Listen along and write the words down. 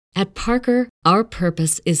At Parker, our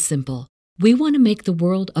purpose is simple. We want to make the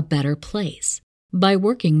world a better place by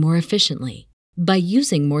working more efficiently, by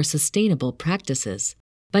using more sustainable practices,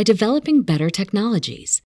 by developing better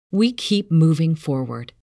technologies. We keep moving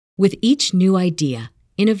forward. With each new idea,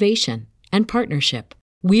 innovation, and partnership,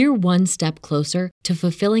 we're one step closer to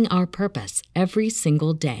fulfilling our purpose every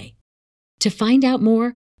single day. To find out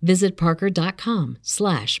more, visit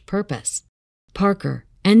parker.com/purpose. Parker,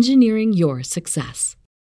 engineering your success.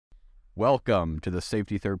 Welcome to the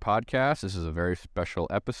Safety Third podcast. This is a very special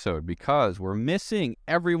episode because we're missing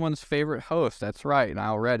everyone's favorite host. That's right,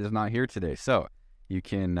 Niall Red is not here today, so you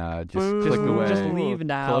can just click away. Just leave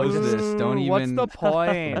now. Close this. Don't even. What's the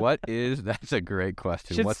point? What is? That's a great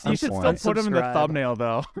question. What's the You should point? still put him in the thumbnail,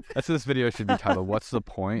 though. That's what this video should be titled. What's the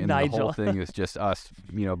point? And Nigel. the whole thing is just us,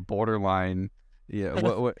 borderline. Yeah,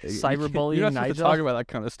 what Cyberbullying You're not supposed to Nigel? talk about that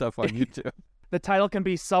kind of stuff on YouTube. The title can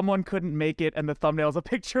be "Someone Couldn't Make It," and the thumbnail is a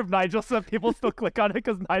picture of Nigel, so that people still click on it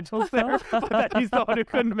because Nigel's there, but that he's the one who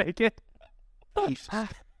couldn't make it.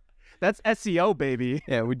 That's SEO, baby.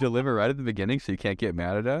 Yeah, we deliver right at the beginning, so you can't get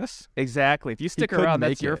mad at us. Exactly. If you stick couldn't around,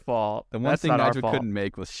 that's make your it. fault. The one That's thing not our Nigel fault. couldn't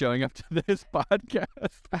make was showing up to this podcast.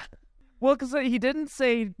 Well, because he didn't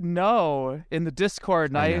say no in the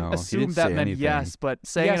Discord, and I I know. He assumed didn't that say meant anything. yes, but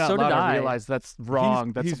saying Yeah, it out so did loud, I I. realized that's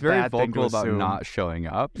wrong. That's He's a very bad thing vocal to about assume. not showing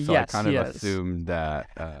up, so Yes, I kind he of is. assumed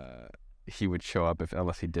that he would show up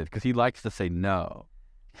unless he did, because he likes to say no.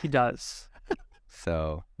 He does.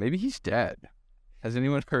 So maybe he's dead. Has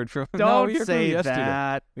anyone heard from him? No, we Don't heard from him say yesterday.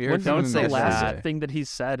 that. We heard from Don't him say the last yesterday. thing that he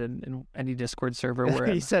said in any Discord server we're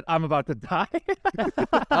He in. said, "I'm about to die."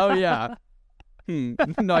 Oh yeah.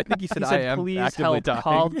 No, I think he said, He I said, am please actively help, dying.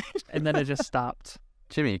 call, and then it just stopped.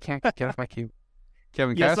 Jimmy, you can't get off my cube.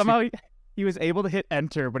 Kevin, can I Yeah, ask you- somehow he was able to hit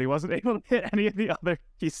enter, but he wasn't able to hit any of the other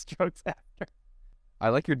keystrokes after. I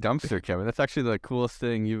like your dumpster, Kevin. That's actually the coolest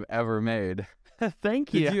thing you've ever made. Thank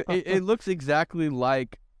Did you. it looks exactly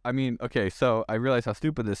like, I mean, okay, so I realize how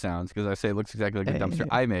stupid this sounds because I say it looks exactly like a dumpster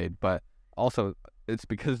I made, but also it's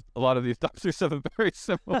because a lot of these dumpsters have a very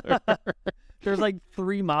similar. There's like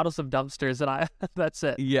 3 models of dumpsters, and that's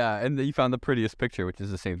it. Yeah, and you found the prettiest picture, which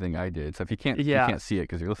is the same thing I did. So if you can't see it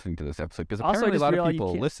because you're listening to this episode, because Also, I apparently a just lot of realized you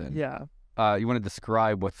people can't- listen. Yeah. You want to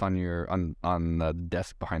describe what's on your on the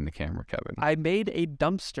desk behind the camera, Kevin? I made a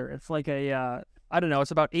dumpster. It's like a, I don't know,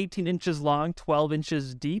 it's about 18 inches long, 12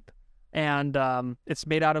 inches deep, and it's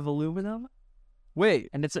made out of aluminum, Wait,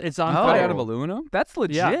 and it's on cut fire. out of aluminum That's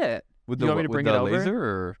legit. Yeah. with You the want me to with bring the it over? laser,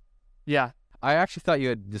 or Yeah. I actually thought you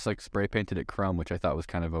had just like spray painted it chrome, which I thought was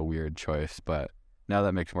kind of a weird choice, but now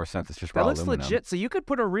that makes more sense. It's just That raw looks aluminum. legit. So you could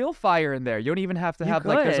put a real fire in there. You don't even have to You have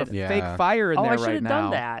like there's a could. Yeah. fake fire in Oh, there I should right have now.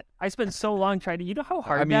 done that. I spent so long trying to. You know how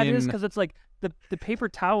hard that is, mean- because it's like the paper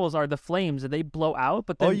towels are the flames and they blow out,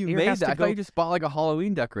 but then Oh, you air made has that? to I go. thought you just bought like a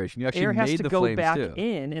Halloween decoration. You actually Air has made to the go flames back too.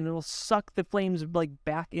 in, and it'll suck the flames like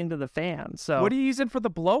back into the fan. So What are you using for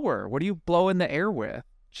the blower? What do you blow in the air with?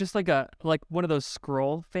 just like one of those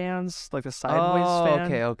scroll fans, like the sideways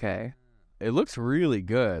fan. okay. It looks really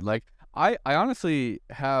good. Like I honestly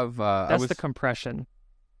have. That's the compression.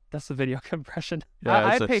 That's the video compression. Yeah,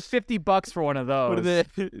 I'd pay $50 for one of those. What do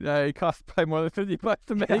they? It costs probably more than $50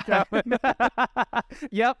 to make.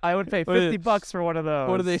 Yep, I would pay What is- $50 for one of those.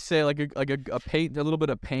 What do they say? Like a paint, a little bit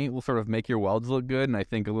of paint will sort of make your welds look good, and I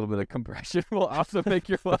think a little bit of compression will also make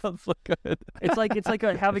your welds look good. It's like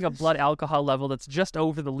having a blood alcohol level that's just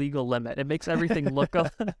over the legal limit. It makes everything look.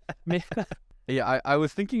 Yeah, I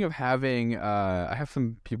was thinking of having. I have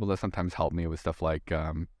some people that sometimes help me with stuff like,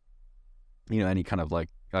 any kind of like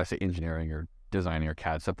I say engineering or designing or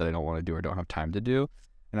CAD stuff that I don't want to do or don't have time to do.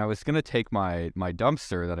 And I was gonna take my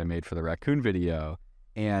dumpster that I made for the raccoon video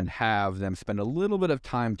and have them spend a little bit of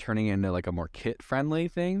time turning it into like a more kit friendly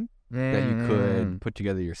thing that you could put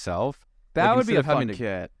together yourself. That Like, would be instead a of having fun to-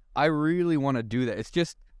 kit. I really want to do that. It's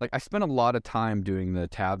just like I spent a lot of time doing the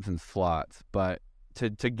tabs and slots, but to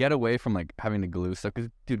get away from like having to glue stuff, because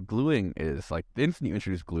dude, gluing is like the instant you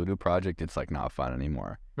introduce glue to a project, it's like not fun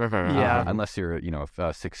anymore. Yeah. Unless you're a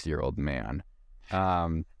 60-year-old man.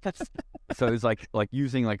 So it's like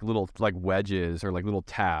using like little like wedges or like little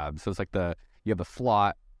tabs. So it's like you have the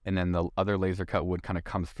slot, and then the other laser cut wood kind of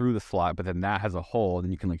comes through the slot, but then that has a hole, and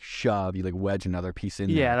then you can like shove, you like wedge another piece in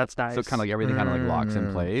there. Yeah, that's nice. So it kind of like everything kind of like locks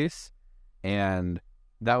in place, and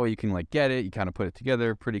that way you can like get it, you kind of put it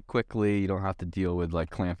together pretty quickly. You don't have to deal with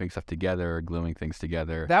like clamping stuff together or gluing things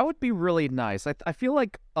together. That would be really nice. I feel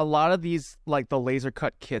like a lot of these, like the laser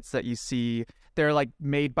cut kits that you see, they're like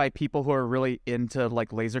made by people who are really into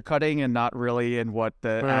like laser cutting and not really in what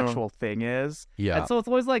the actual thing is. Yeah. And so it's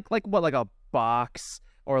always like a box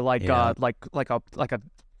or like Yeah. like a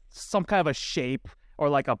some kind of a shape or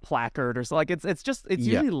like a placard or so. Like it's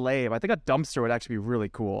usually lame. I think a dumpster would actually be really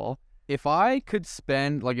cool. If I could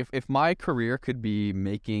spend, like, if my career could be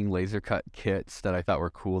making laser cut kits that I thought were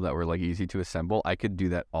cool, that were, like, easy to assemble, I could do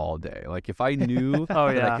that all day. Like, if I knew that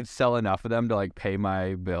I could sell enough of them to, like, pay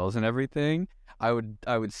my bills and everything, I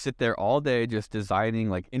would sit there all day just designing,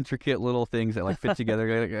 like, intricate little things that, like, fit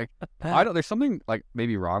together. There's something, like,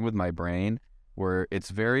 maybe wrong with my brain where it's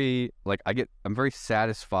very, like, I'm very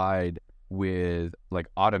satisfied with, like,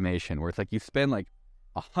 automation, where it's, like, you spend, like,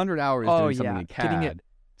 100 hours doing something in CAD. Getting it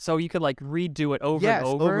so you could, like, redo it over and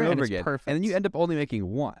over and again. It's perfect. And then you end up only making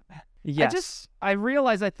one. Yes. I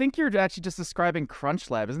realize I think you're actually just describing Crunch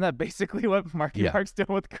Lab. Isn't that basically what Marky Mark's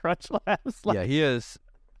doing with Crunch Labs? Yeah, he has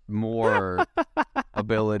more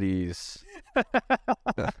abilities.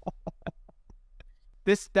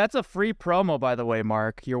 That's a free promo, by the way,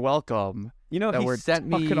 Mark. You're welcome. You know, he sent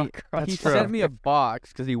me a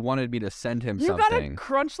box because he wanted me to send him something. You got a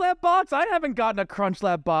Crunch Lab box? I haven't gotten a Crunch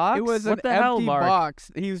Lab box. It was an empty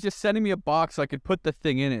box. He was just sending me a box so I could put the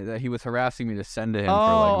thing in it that he was harassing me to send to him for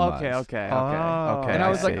like months. Okay. And I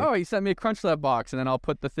was like, he sent me a Crunch Lab box, and then I'll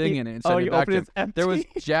put the thing in it and send it back to him. Empty? There was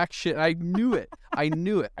jack shit. I knew it. I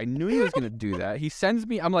knew he was going to do that. He sends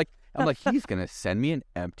me, I'm like, he's going to send me an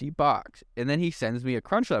empty box. And then he sends me a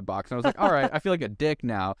Crunch Lab box. And I was like, all right, I feel like a dick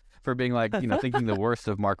now for being like, thinking the worst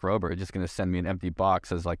of Mark Rober, just going to send me an empty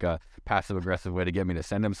box as like a passive-aggressive way to get me to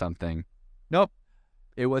send him something. Nope.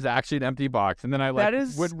 It was actually an empty box. And then I went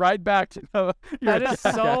right back to that is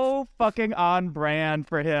so fucking on brand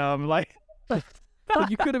for him. Like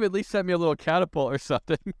you could have at least sent me a little catapult or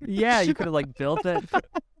something. Yeah, you could have like built it.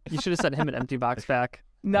 You should have sent him an empty box back.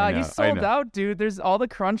 Nah, he's sold out, dude. There's all the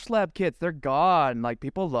Crunch Lab kits. They're gone. Like,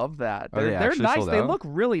 people love that. They're nice. They look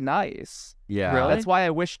really nice. Yeah. Really? That's why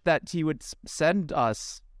I wish that he would send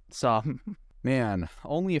us some. Man,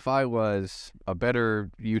 only if I was a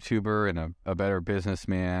better YouTuber and a better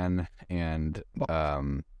businessman and,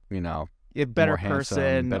 a better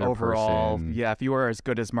person better overall. Person. Yeah, if you were as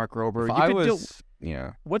good as Mark Rober.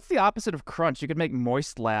 What's the opposite of Crunch? You could make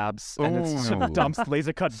Moist Labs, and it's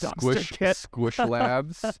laser cut dumpster kit. Squish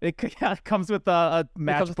Labs. It comes with a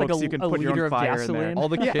matchbook, so you can put your own fire in there. All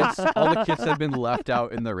the kits have been left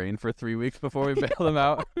out in the rain for 3 weeks before we bail them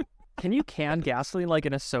out. Can you can gasoline like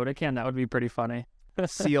in a soda can? That would be pretty funny.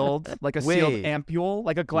 Sealed, like a sealed ampule,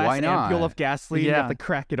 like a glass ampule of gasoline. You have to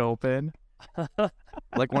crack it open.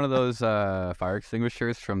 Like one of those fire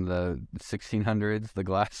extinguishers from the 1600s, the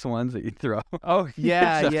glass ones that you throw. Oh,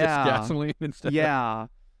 yeah, just gasoline instead. Yeah.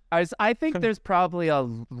 I think there's probably a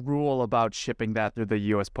rule about shipping that through the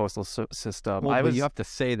U.S. postal system. Well, but you have to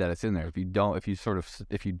say that it's in there. If you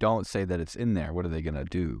don't say that it's in there, what are they gonna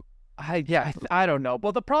do? I don't know.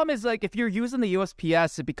 Well, the problem is, like, if you're using the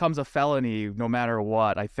USPS, it becomes a felony no matter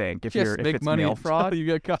what. I think if it's mail fraud, you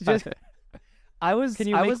get caught. Can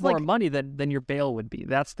you make more money than your bail would be?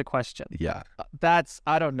 That's the question. Yeah.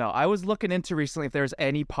 I don't know. I was looking into recently if there's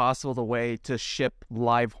any possible way to ship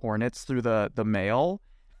live hornets through the mail.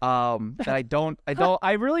 I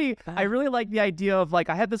really like the idea of, like,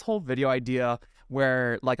 I had this whole video idea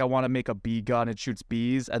where, like, I want to make a bee gun. It shoots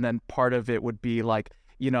bees. And then part of it would be like,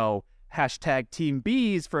 hashtag Team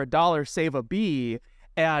Bees for $1 save a bee.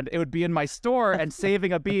 And it would be in my store, and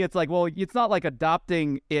saving a bee, it's like, well, it's not like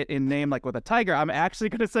adopting it in name like with a tiger. I'm actually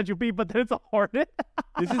going to send you a bee, but then it's a hornet.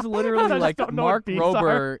 This is literally like Mark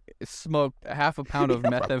Rober smoked half a pound of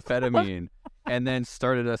methamphetamine and then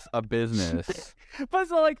started a business. But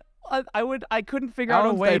so, like, I couldn't figure out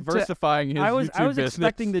a way diversifying his I was business.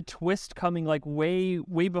 expecting the twist coming like way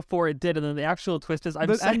before it did, and then the actual twist is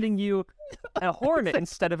I'm sending you a hornet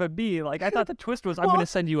instead of a bee. Like, I thought the twist was I'm going to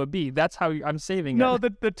send you a bee. That's how I'm saving it. No,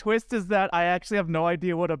 the twist is that I actually have no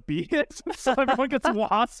idea what a bee is, so everyone gets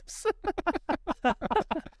wasps. But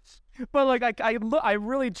like I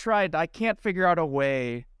really tried. I can't figure out a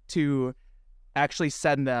way to actually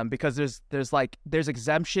send them because there's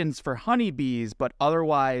exemptions for honeybees, but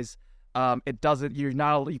otherwise it doesn't.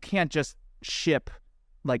 You can't just ship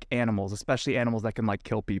like animals, especially animals that can like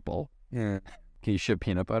kill people. Yeah. Can you ship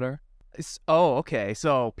peanut butter? Oh, okay.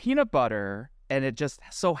 So peanut butter, and it just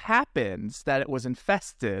so happens that it was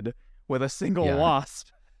infested with a single wasp.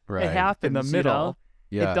 Right. It happened in the middle.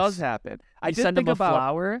 Yes. It does happen. I send them a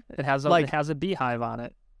flower. It has a beehive on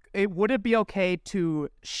it. Would it be okay to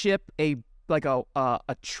ship a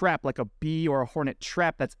trap, like a bee or a hornet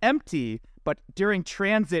trap that's empty, but during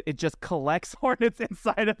transit it just collects hornets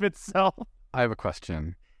inside of itself? I have a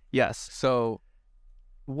question. Yes. So,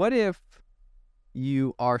 what if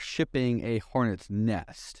you are shipping a hornet's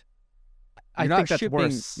nest? I think that's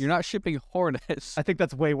worse. You're not shipping Hornets. I think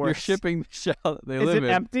that's way worse. You're shipping the shell that they Is live it in.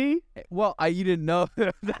 empty? Well, you didn't know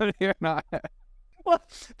that or not. Well,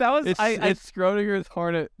 that was It's Schrodinger's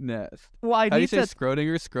hornet nest. well, I How do you need say to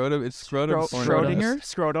Schrodinger? Scrotum. It's Scrotum's hornet Schrodinger, nest.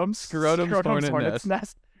 Scrotum's hornet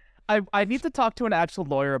nest. I need to talk to an actual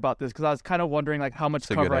lawyer about this because I was kind of wondering like how much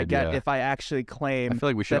That's a good cover I get idea. if I actually claim. I feel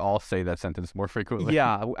like we should that- all say that sentence more frequently.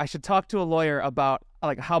 Yeah, I should talk to a lawyer about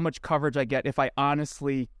like how much coverage I get if I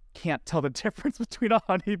honestly can't tell the difference between a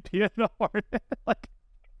honeybee and a hornet. Like,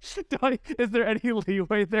 is there any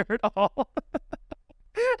leeway there at all?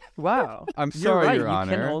 Wow. I'm You're sorry, right. Your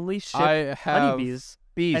Honor. You can only ship I have. honeybees.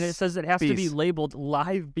 Bees. And it says it has to be Bees. labeled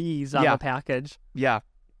live bees on Yeah. the package. Yeah.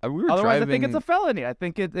 We were Otherwise, driving. I think it's a felony. I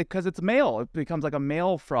think because it's mail, it becomes like a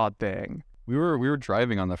mail fraud thing. We were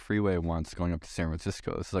driving on the freeway once, going up to San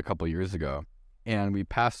Francisco. This is a couple years ago, and we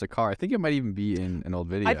passed a car. I think it might even be in an old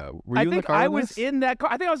video. Were you I in the think car? I in was this? in that car.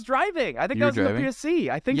 I think I was driving. I think You I were was in the driving? PSC.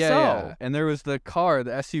 I think yeah, so. yeah. And there was the car,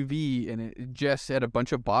 the SUV, and it just had a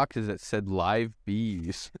bunch of boxes that said "Live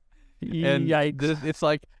Bees." And Yikes. it's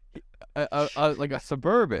like like a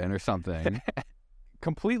Suburban or something,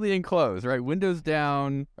 completely enclosed, right? Windows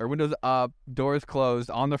down or windows up, doors closed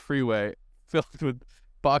on the freeway, filled with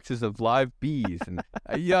boxes of live bees. And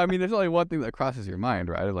yeah, I mean, there's only one thing that crosses your mind,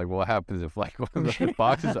 right? Like, what happens if like one of the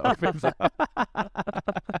boxes opens up?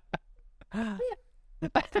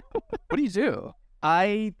 What do you do?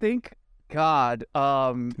 I think, God,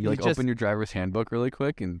 You like just, open your driver's handbook really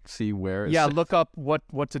quick and see where it's yeah, look up what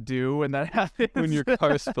to do, and that happens. when your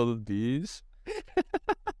car is filled with bees.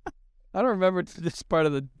 I don't remember this part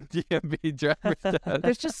of the DMV driver's test.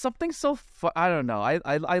 There's just something so I don't know.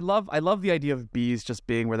 I love the idea of bees just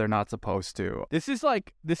being where they're not supposed to. This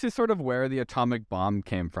is sort of where the atomic bomb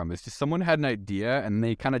came from. It's just someone had an idea and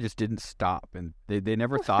they kind of just didn't stop and they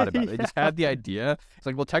never thought about it. They just had the idea. It's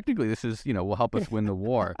like, well, technically this is, will help us win the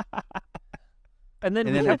war. And then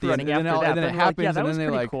And we then kept at the running end- and after then that. it But we're like, happens, yeah, that and was then they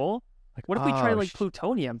pretty like- cool. What if we try oh, like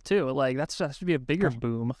plutonium too? Like that should be a bigger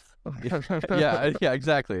boom. yeah,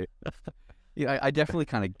 exactly. Yeah, I definitely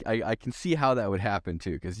kind of I can see how that would happen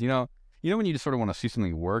too, because when you just sort of want to see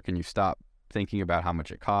something work and you stop thinking about how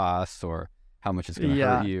much it costs or how much it's going to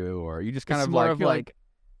Yeah. hurt you, or you just kind It's of more like of you're like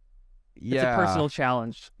yeah, it's a personal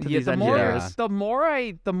challenge to these the more engineers.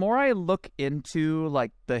 the more I look into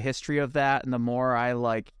like the history of that, and the more I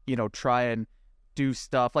like try and do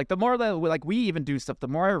stuff, like the more that like we even do stuff, the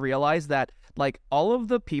more I realize that like all of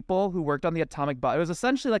the people who worked on the atomic bomb, it was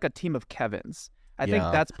essentially like a team of Kevins. I think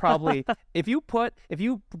Yeah. that's probably if you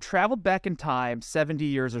traveled back in time 70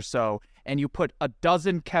 years or so and you put a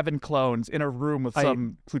dozen Kevin clones in a room with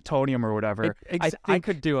some plutonium or whatever, I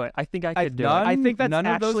could do it. I think I could do it. I think that's none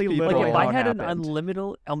of those actually people- literally Like if how I it had an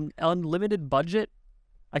happened. unlimited budget,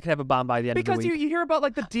 I could have a bomb by the end Because of the week. you hear about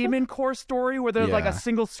like the Demon Core story where there's like Yeah. a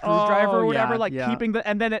single screwdriver or whatever, yeah, like yeah. keeping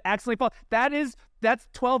and then it accidentally falls. That's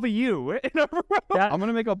 12 of you in a row. That- I'm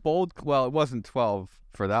gonna make a bold. Well, it wasn't 12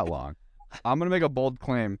 for that long. I'm gonna make a bold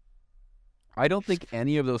claim. I don't think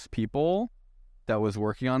any of those people that was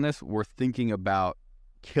working on this were thinking about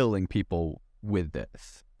killing people with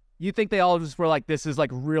this. You think they all just were like, this is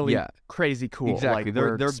like really Yeah. crazy cool. Exactly. Like, Their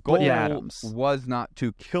we're goal splitting atoms. was not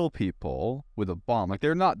to kill people with a bomb. Like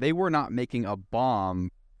they were not making a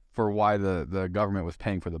bomb for why the government was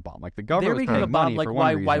paying for the bomb. Like the They're government was making paying a bomb money like for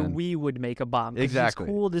one why reason. we would make a bomb. 'Cause Exactly.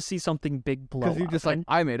 It's cool to see something big blow Because you're up, just like, and-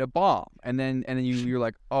 I made a bomb, and then you're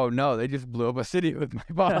like, oh no, they just blew up a city with my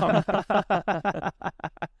bomb.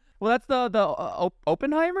 Well, that's the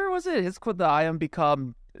Oppenheimer, was it? His quote, the I am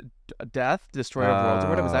become death, destroyer of worlds, or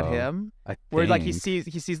whatever. Was that Oh, him? I Where like he think.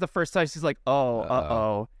 sees the first time, he's like, oh,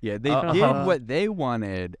 uh-oh. Yeah, they Uh-huh. did what they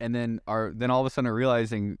wanted, and then all of a sudden are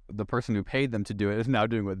realizing the person who paid them to do it is now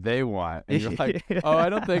doing what they want, and you're like, oh, I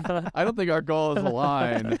don't think our goals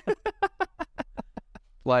align.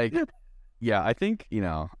 Like, yeah, I think I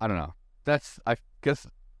don't know. I guess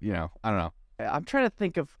I don't know. I'm trying to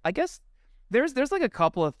think of. I guess there's like a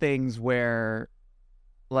couple of things where,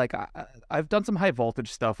 like, I've done some high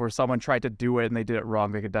voltage stuff where someone tried to do it and they did it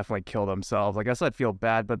wrong. They could definitely kill themselves. I guess I'd feel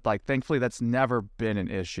bad, but like, thankfully, that's never been an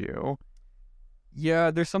issue.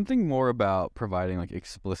 Yeah, there's something more about providing like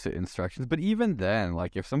explicit instructions, but even then,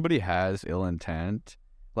 like if somebody has ill intent,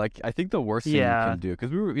 like I think the worst thing you Yeah. can do,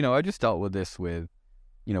 because I just dealt with this with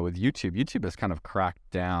YouTube. YouTube has kind of cracked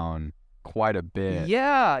down quite a bit.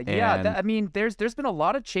 Yeah. And- I mean, there's been a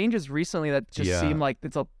lot of changes recently that just Yeah. seem like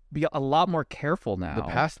be a lot more careful now. The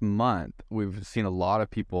past month, we've seen a lot of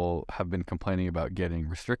people have been complaining about getting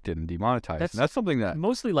restricted and demonetized. That's- And that's something that,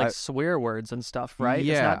 mostly like swear words and stuff, right?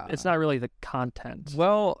 Yeah. It's not really the content.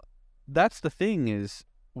 well, that's the thing is,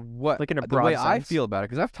 what Like in a the broad way I sense. feel about it,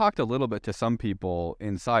 because I've talked a little bit to some people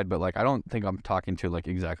inside, but like I don't think I'm talking to like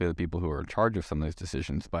exactly the people who are in charge of some of those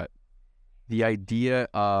decisions. But the idea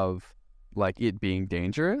of like it being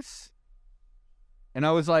dangerous, and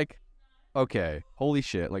I was like, okay, holy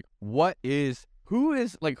shit! Like, who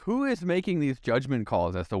is making these judgment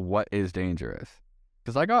calls as to what is dangerous?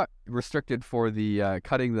 Because I got restricted for the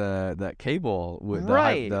cutting that cable with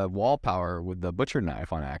the wall power with the butcher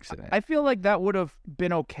knife on accident. I feel like that would have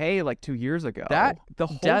been okay like 2 years ago. The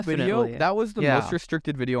whole video, Definitely. that was the most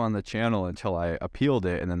restricted video on the channel until I appealed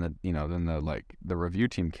it, and then the review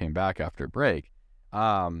team came back after break.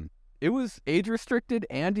 It was age restricted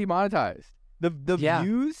and demonetized. The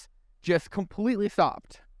views just completely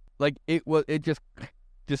stopped. Like it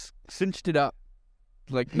just cinched it up.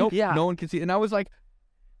 Like nope, no one can see. And I was like,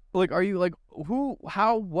 are you like who,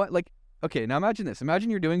 how, what? Like, okay, now imagine this. Imagine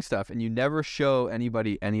you're doing stuff and you never show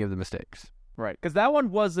anybody any of the mistakes. Right, because that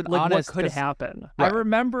one wasn't Like honest. what could happen? I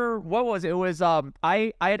remember what was it? It was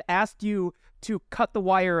I had asked you to cut the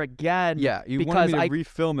wire again. Yeah, you because wanted me to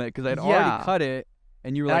refilm it because I'd already cut it,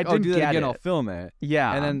 and you were like, I didn't do that get again, it. I'll film it.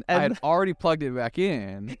 Yeah, And then I had already plugged it back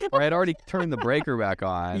in, or I had already turned the breaker back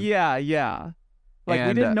on. Yeah. Like we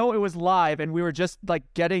And, didn't know it was live, and we were just like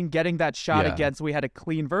getting that shot Yeah. again, so we had a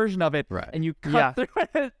clean version of it. Right. And you cut through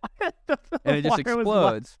it, And it just wire was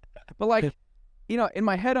explodes. But like, in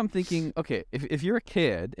my head I'm thinking, okay, if you're a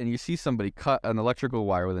kid and you see somebody cut an electrical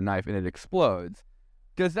wire with a knife and it explodes,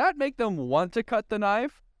 does that make them want to cut the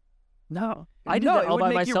knife? No, I did No, that it all would by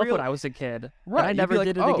make you myself real- when I was a kid. Right. And I you'd never be like,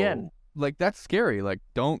 did it oh, again. Like that's scary. Like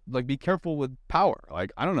don't be careful with power.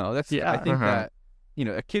 Like I don't know. I think that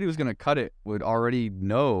a kid who's gonna cut it would already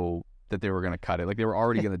know that they were gonna cut it. Like they were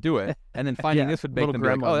already gonna do it, and then finding this would make little them be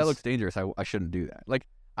like, oh, that gremlins. looks dangerous. I shouldn't do that. Like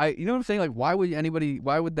you know what I'm saying? Like why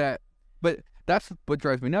would that? But that's what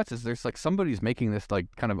drives me nuts is there's like somebody's making this like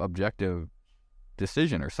kind of objective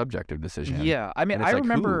decision or subjective decision. Yeah, I mean, And it's I like,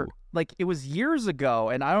 remember who? like it was years ago,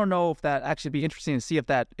 and I don't know if that actually be interesting to see if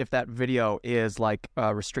that video is like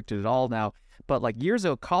restricted at all now. But like years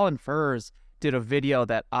ago, Colin Furze did a video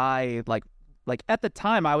that I like at the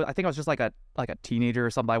time I think I was just like a teenager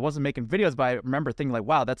or something. I wasn't making videos, but I remember thinking like,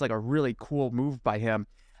 wow, that's like a really cool move by him.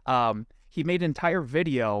 He made an entire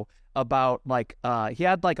video about like he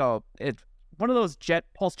had like one of those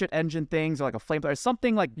pulse jet engine things or like a flamethrower,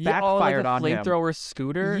 something like backfired on him. Flamethrower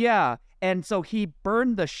scooter. Yeah, and so he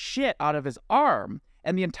burned the shit out of his arm,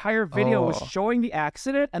 and the entire video was showing the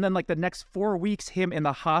accident, and then like the next 4 weeks, him in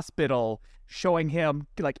the hospital, showing him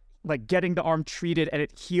like getting the arm treated and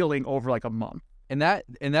it healing over like a month. And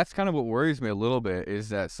that's kind of what worries me a little bit is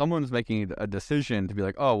that someone's making a decision to be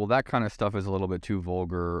like, oh, well, that kind of stuff is a little bit too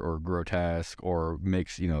vulgar or grotesque or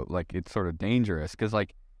makes, like it's sort of dangerous because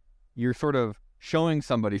like you're sort of showing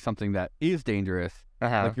somebody something that is dangerous.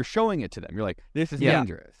 Like you're showing it to them. You're like, this is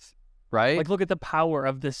dangerous, right? Like, look at the power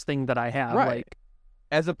of this thing that I have. Right. Like,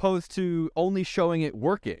 as opposed to only showing it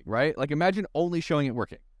working, right? Like imagine only showing it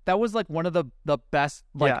working. That was like one of the best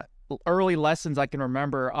early lessons I can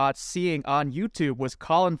remember seeing on YouTube was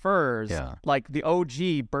Colin Furze, like the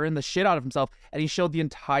OG, burn the shit out of himself, and he showed the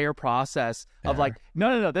entire process of like,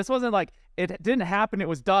 no, this wasn't like it didn't happen, it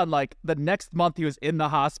was done. Like the next month he was in the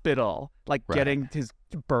hospital, like getting his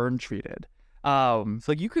burn treated. So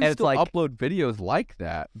like you can still upload videos like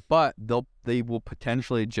that, but they will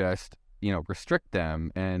potentially just restrict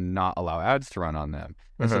them and not allow ads to run on them.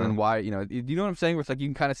 And so then why you know what I'm saying? Where it's like you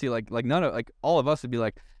can kind of see like none of like all of us would be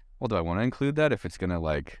like, well, do I want to include that if it's gonna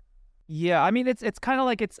like? Yeah, I mean it's kind of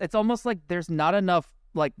like it's almost like there's not enough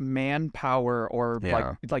like manpower or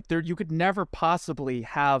like there you could never possibly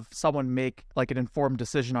have someone make like an informed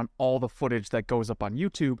decision on all the footage that goes up on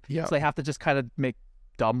YouTube. So they have to just kind of make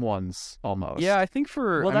dumb ones almost. Yeah, I think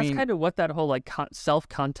that's kind of what that whole like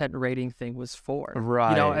self-content rating thing was for.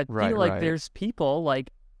 Right. I feel like there's people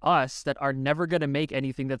like us that are never gonna make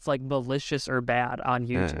anything that's like malicious or bad on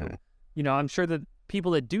YouTube. I'm sure that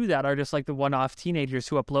people that do that are just like the one-off teenagers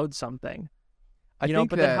who upload something. But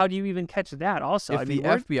then how do you even catch that also? If the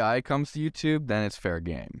FBI comes to YouTube, then it's fair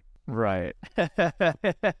game. Right. That's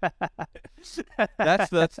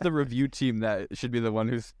the review team that should be the one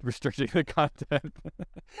who's restricting the content.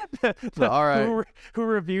 All right. Who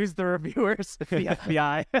reviews the reviewers? The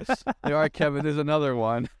FBI. All right, Kevin, there's another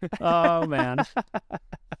one. Oh, man.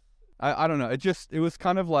 I don't know. It was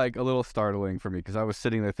kind of like a little startling for me because I was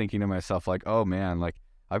sitting there thinking to myself like, oh man, like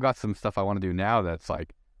I've got some stuff I want to do now that's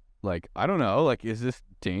like I don't know, like is this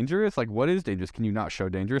dangerous? Like what is dangerous? Can you not show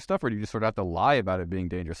dangerous stuff, or do you just sort of have to lie about it being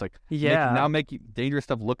dangerous? Like make dangerous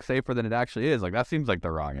stuff look safer than it actually is. Like that seems like the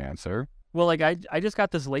wrong answer. Well, like I just got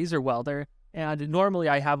this laser welder And normally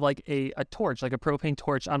I have like a torch, like a propane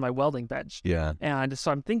torch on my welding bench. Yeah. And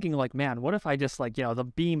so I'm thinking like, man, what if I just like,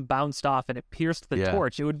 the beam bounced off and it pierced the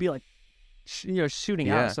torch? It would be like, shooting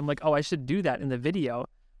out. So I'm like, oh, I should do that in the video.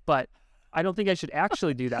 But I don't think I should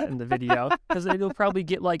actually do that in the video because it'll probably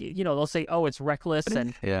get like, they'll say, oh, it's reckless.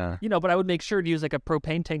 And, but I would make sure to use like a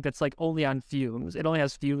propane tank that's like only on fumes. It only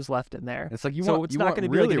has fumes left in there. It's like it's not going to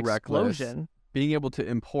be like an reckless. explosion. Being able to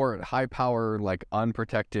import high power, like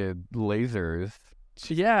unprotected lasers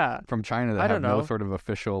from China that have no sort of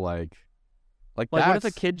official like what if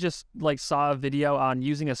a kid just like saw a video on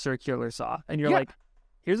using a circular saw and you're like,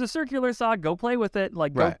 here's a circular saw, go play with it,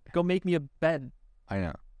 like go make me a bed. I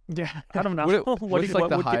know. Yeah, I don't know. What would a kid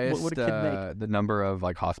make? The number of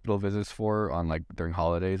like hospital visits on like during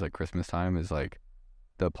holidays, like Christmas time, is like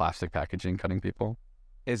the plastic packaging cutting people.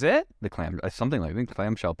 Is it something like I think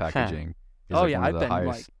clamshell packaging? Oh yeah,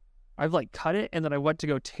 I've like cut it and then I went to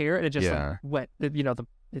go tear it and it just like went, it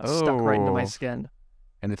stuck right into my skin.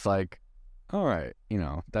 And it's like, all right,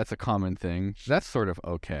 that's a common thing. That's sort of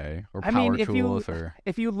okay. Or power tools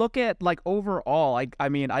if you look at like overall, I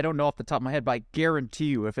mean, I don't know off the top of my head, but I guarantee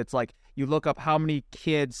you if it's like you look up how many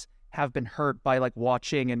kids have been hurt by like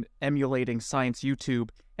watching and emulating science YouTube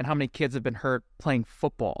and how many kids have been hurt playing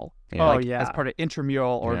football. As part of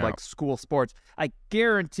intramural or like school sports. I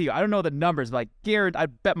guarantee you, I don't know the numbers, but I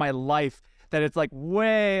bet my life that it's like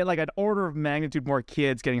way like an order of magnitude more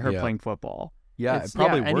kids getting hurt playing football. Yeah,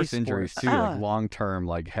 probably worse injuries too, like long-term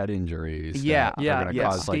like head injuries. Yeah,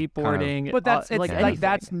 cause, skateboarding. But that's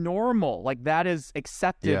that's normal. Like that is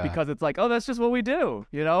accepted because it's like, oh, that's just what we do.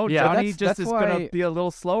 Johnny just is gonna be a little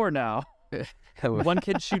slower now. One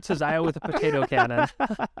kid shoots his eye with a potato cannon.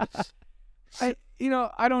 I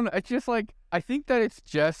don't. It's just like I think that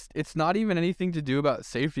it's not even anything to do about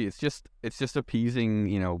safety. It's just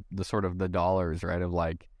appeasing the sort of the dollars, right? Of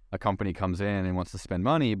like a company comes in and wants to spend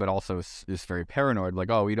money, but also is very paranoid.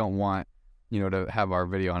 Like, oh, we don't want to have our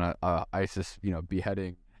video on a ISIS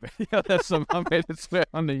beheading. That's somehow made its way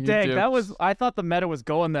on the YouTube. Dang, I thought the meta was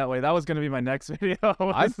going that way. That was going to be my next video.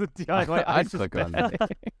 I'd click on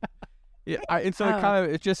that. Yeah, and so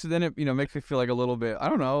it just then it makes me feel like a little bit, I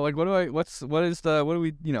don't know, like what do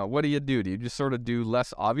you do? Do you just sort of do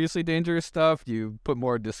less obviously dangerous stuff? Do you put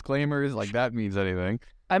more disclaimers? Like that means anything?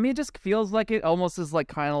 I mean, it just feels like it almost is like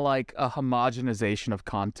kind of like a homogenization of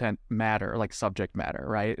content matter, like subject matter,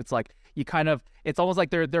 right? It's like it's almost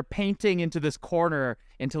like they're painting into this corner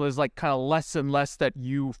until there's like kind of less and less that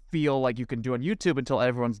you feel like you can do on YouTube until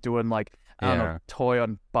everyone's doing like, I don't know, toy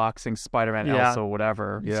unboxing, Spider-Man, Elsa,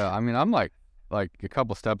 whatever. Yeah, I mean, I'm like a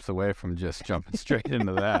couple steps away from just jumping straight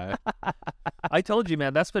into that. I told you,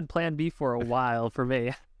 man, that's been plan B for a while for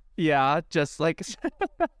me. Yeah, just like...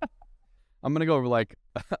 I'm going to go like,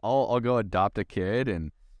 I'll go adopt a kid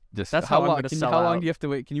and just... That's how I'm going to sell How long do you have to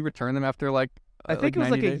wait? Can you return them after like... I think it was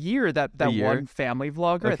like a year, that one family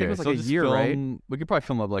vlogger. Okay, I think it was like so a year, right? We could probably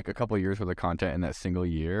film up like a couple of years worth of content in that single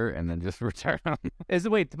year and then just return them.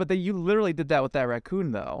 But you literally did that with that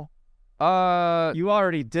raccoon, though. You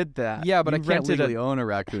already did that. Yeah, but I can't legally own a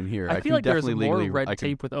raccoon here. I feel like there's more red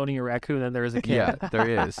tape with owning a raccoon than there is a kid. Yeah,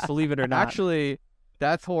 there is. Believe it or not. Actually,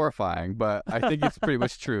 that's horrifying, but I think it's pretty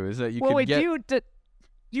much true. Is that you could get... do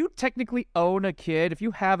you technically own a kid? If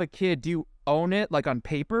you have a kid, do you own it like on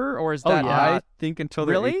paper, or is that? I think until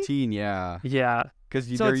they're 18, yeah. Yeah, because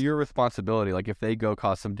they're your responsibility. Like if they go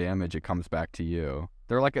cause some damage, it comes back to you.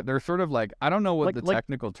 They're sort of like, I don't know what the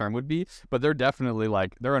technical term would be, but they're definitely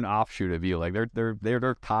like they're an offshoot of you. Like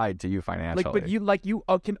they're tied to you financially. But you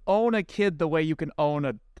can own a kid the way you can own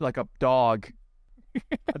a dog.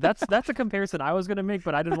 That's a comparison I was gonna make,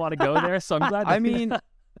 but I didn't want to go there, so I'm glad. I mean,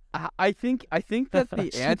 I think that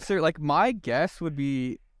the answer, like my guess would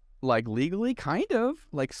be like legally, kind of,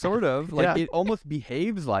 like sort of, like it almost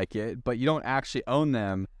behaves like it, but you don't actually own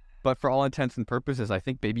them. But for all intents and purposes, I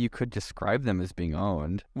think maybe you could describe them as being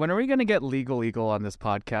owned. When are we going to get Legal Eagle on this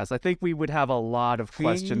podcast? I think we would have a lot of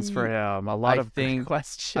questions for him. A lot of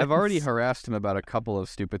questions. I've already harassed him about a couple of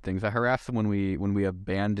stupid things. I harassed him when we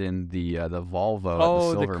abandoned the Volvo,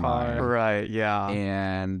 the Silver Mine. Right, yeah.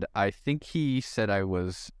 And I think he said I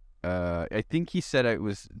was... that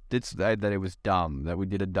it was dumb, that we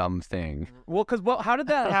did a dumb thing. Well, how did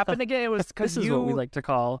that happen again? It was because this is what we like to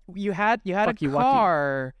call you had a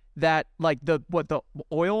car that like the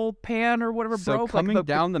oil pan or whatever so broke. So coming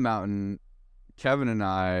down the mountain, Kevin and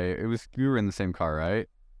I, we were in the same car, right?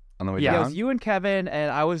 On the way down. Yeah, it was you and Kevin,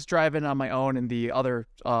 and I was driving on my own in the other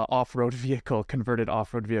converted off-road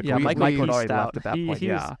vehicle. Yeah, Michael had already left at that point.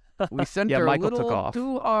 Yeah. We sent her Michael a little took off.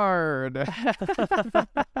 too hard.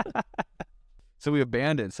 So we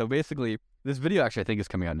abandoned. So basically, this video actually I think is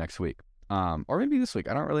coming out next week. or maybe this week.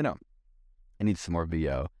 I don't really know. I need some more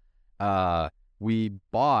VO. We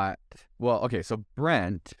bought, so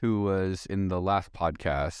Brent, who was in the last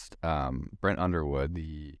podcast, Brent Underwood,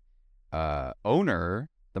 the owner,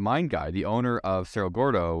 the Mind Guy, the owner of Cerro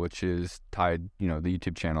Gordo, which is tied, the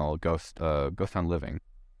YouTube channel Ghost Town Living.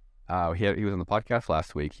 He was on the podcast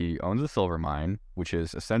last week. He owns the Silver Mine, which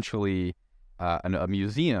is essentially a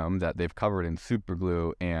museum that they've covered in super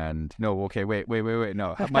glue. And wait.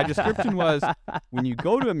 No, my description was when you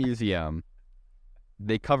go to a museum,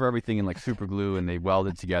 they cover everything in like super glue and they weld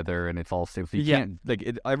it together and it's all safe. So you can't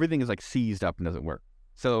everything is like seized up and doesn't work.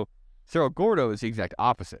 So Cerro Gordo is the exact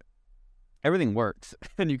opposite. Everything works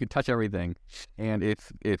and you can touch everything and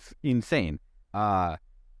it's insane.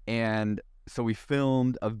 And so we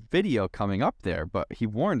filmed a video coming up there, but he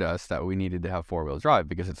warned us that we needed to have 4-wheel drive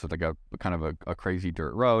because it's like a kind of a crazy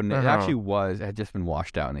dirt road. And it had just been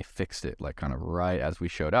washed out and they fixed it like kind of right as we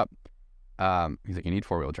showed up. He's like, you need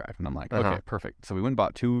 4-wheel drive. And I'm like, okay, perfect. So we went and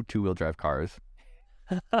bought 2-wheel drive cars.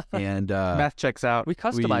 And math checks out. We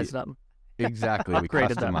customized them. Exactly. We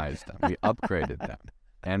customized them. We upgraded them.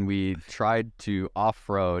 And we tried to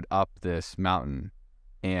off-road up this mountain.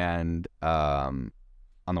 And on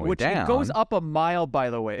the way down... Which it goes up a mile, by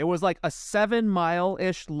the way. It was like a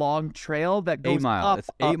 7-mile-ish long trail that goes 8 miles. up. It's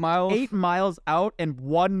 8 miles? 8 miles out and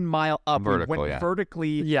 1 mile up. Vertical, we went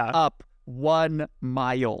vertically up 1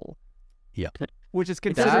 mile. Yeah. Which is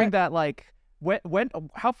considering that like...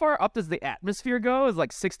 how far up does the atmosphere go? Is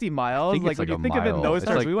like 60 miles. Like when you think of it in those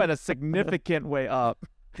terms, like, we went a significant way up.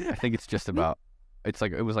 I think it's just about.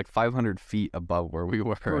 It was like 500 feet above where we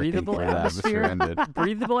were. Breathable atmosphere.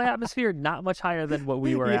 Breathable atmosphere, not much higher than what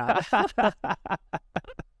we were at.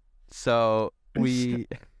 So we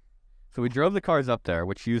drove the cars up there,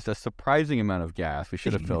 which used a surprising amount of gas. We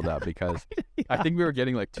should have filled up because I think we were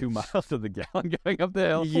getting like 2 miles to the gallon going up the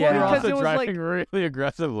hill. Yeah, we were also it was driving really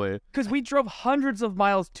aggressively. Because we drove hundreds of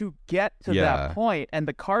miles to get to that point, and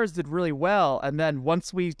the cars did really well. And then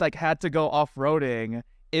once we like had to go off roading,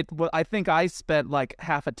 I think I spent like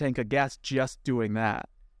half a tank of gas just doing that.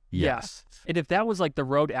 Yes. Yeah. And if that was like the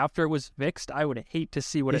road after it was fixed, I would hate to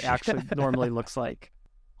see what it actually normally looks like.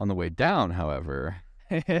 On the way down, however.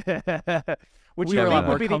 Which we you were a lot think more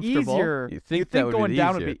would be the comfortable. easier. You think going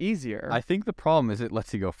down would be easier. I think the problem is it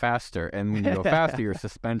lets you go faster, and when you go faster, your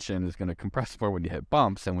suspension is going to compress more when you hit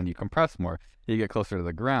bumps, and when you compress more, you get closer to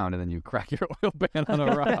the ground, and then you crack your oil pan on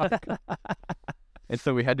a rock. And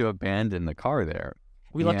so we had to abandon the car there.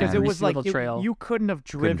 We left it was like trail. You couldn't have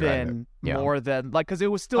driven more than like because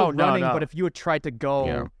it was still running. No. But if you had tried to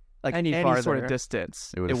go like any sort of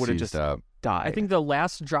distance, it would have just died. I think the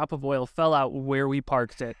last drop of oil fell out where we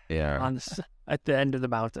parked it. Yeah. At the end of the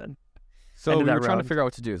mountain. So we were trying to figure out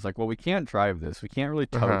what to do. It's like, well, we can't drive this. We can't really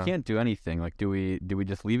tow. We can't do anything. Like, do we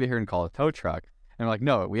just leave it here and call a tow truck? And we're like,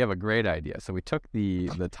 no, we have a great idea. So we took the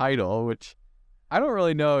title, which I don't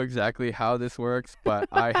really know exactly how this works, but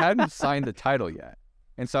I hadn't signed the title yet.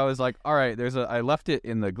 And so I was like, all right, I left it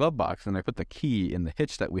in the glove box and I put the key in the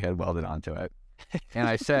hitch that we had welded onto it. And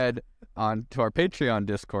I said to our Patreon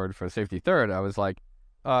Discord for Safety Third, I was like,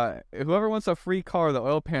 whoever wants a free car, the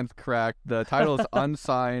oil pan's cracked, the title is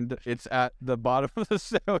unsigned, it's at the bottom of the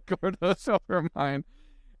Cerro Gordo Silver Mine.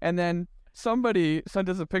 And then somebody sent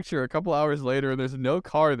us a picture a couple hours later and there's no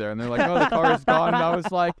car there. And they're like, oh, the car is gone. And I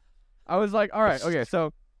was like, all right, okay,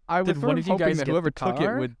 so I was sort of hoping that whoever took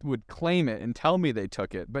it would claim it and tell me they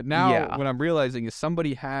took it. But now what I'm realizing is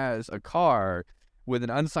somebody has a car with an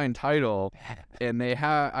unsigned title, and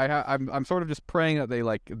I'm sort of just praying that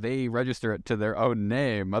they register it to their own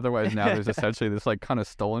name. Otherwise, now there's essentially this like kind of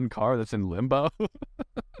stolen car that's in limbo.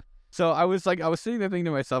 So I was sitting there thinking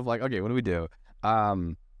to myself like, okay, what do we do?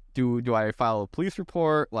 Do I file a police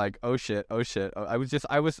report? Like, oh shit. I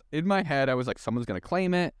was in my head. I was like, someone's gonna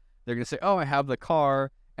claim it. They're gonna say, oh, I have the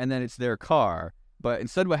car. And then it's their car. But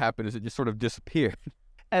instead what happened is it just sort of disappeared.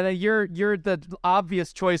 And then the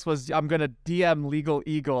obvious choice was I'm going to DM Legal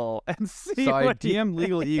Eagle and see. So I DM'd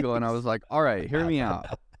Legal Eagle and I was like, all right, hear me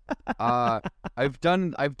out. I've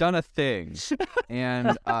done a thing.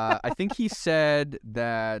 And I think he said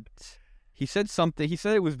something. He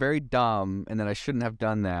said it was very dumb and that I shouldn't have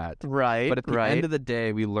done that. Right. But at the end of the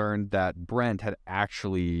day, we learned that Brent had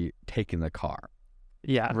actually taken the car.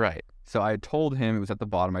 Yeah. Right. So I told him, it was at the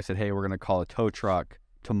bottom, I said, hey, we're going to call a tow truck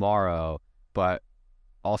tomorrow, but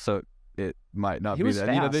also it might not be that.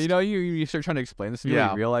 Fast. You start trying to explain this to me,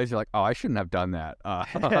 and you realize you're like, oh, I shouldn't have done that.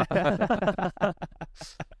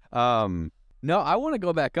 No, I want to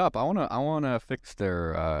go back up. I want to fix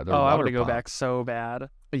their I water want to go pump. back so bad.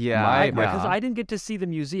 Yeah, Because I didn't get to see the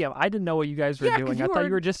museum. I didn't know what you guys were doing. I thought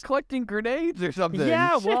you were just collecting grenades or something.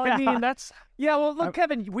 Yeah, well, I mean, that's Yeah, well, look,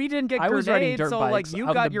 Kevin, we didn't get I was riding grenades, dirt so bikes like you out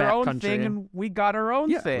in got the your own backcountry. thing and we got our own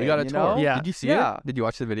thing. We got a you tour. know? Yeah. Did you see Yeah. it? Did you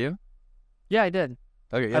watch the video? Yeah, I did.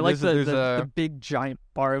 Okay. I like there's the big giant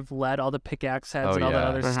bar of lead, all the pickaxe heads, Oh, and all that yeah.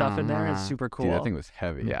 other stuff in there. It's super cool. Dude, that thing was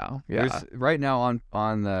heavy. Yeah, There's right now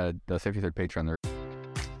on the Safety Third Patreon. There.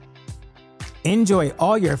 Enjoy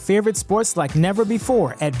all your favorite sports like never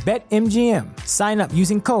before at BetMGM. Sign up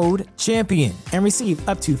using code CHAMPION and receive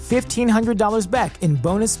up to $1,500 back in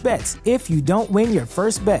bonus bets if you don't win your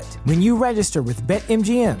first bet. When you register with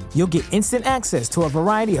BetMGM, you'll get instant access to a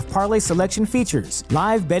variety of parlay selection features,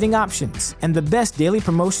 live betting options, and the best daily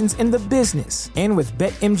promotions in the business. And with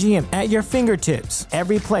BetMGM at your fingertips,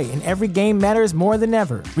 every play and every game matters more than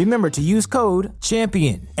ever. Remember to use code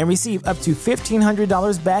CHAMPION and receive up to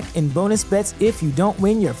 $1,500 back in bonus bets if you don't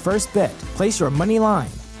win your first bet. Place your money line,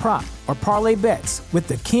 prop, or parlay bets with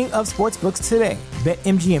the king of sportsbooks today.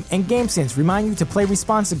 BetMGM and GameSense remind you to play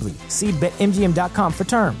responsibly. See BetMGM.com for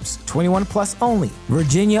terms. 21 plus only.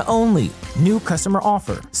 Virginia only. New customer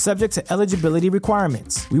offer. Subject to eligibility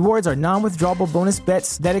requirements. Rewards are non-withdrawable bonus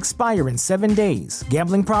bets that expire in 7 days.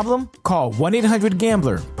 Gambling problem? Call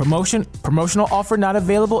 1-800-GAMBLER. Promotional offer not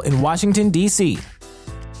available in Washington, D.C.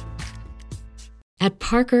 At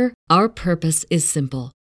Parker, our purpose is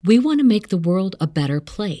simple. We want to make the world a better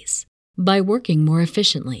place by working more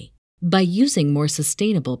efficiently, by using more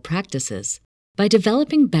sustainable practices, by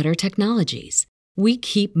developing better technologies. We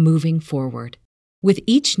keep moving forward. With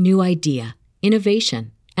each new idea,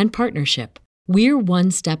 innovation, and partnership, we're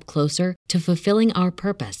one step closer to fulfilling our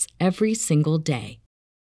purpose every single day.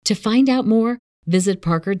 To find out more, visit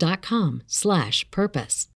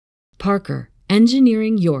parker.com/purpose. Parker,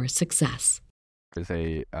 engineering your success. There's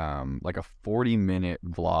a like a 40-minute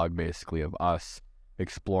vlog basically of us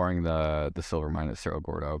exploring the silver mine at Cerro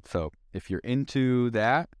Gordo. So if you're into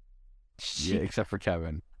that, yeah, except for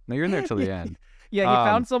Kevin. No, you're in there till the end. Yeah, he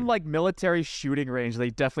found some like military shooting range they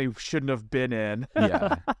definitely shouldn't have been in.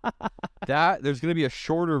 Yeah. There's gonna be a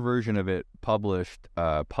shorter version of it published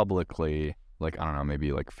publicly, like I don't know,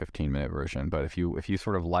 maybe like 15-minute version. But if you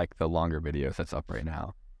sort of like the longer videos, that's up right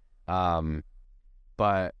now.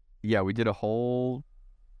 But yeah, we did a whole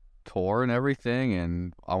tour and everything,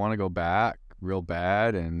 and I want to go back real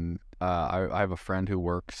bad. And I have a friend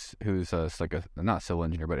who's like a not civil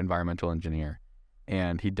engineer but environmental engineer,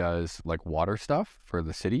 and he does like water stuff for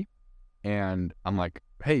the city. And I'm like,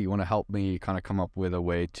 hey, you want to help me kind of come up with a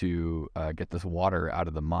way to get this water out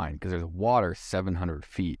of the mine, because there's water 700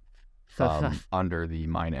 feet under the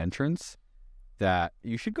mine entrance. That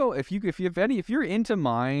you should go if you're into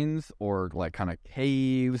mines or like kind of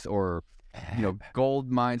caves or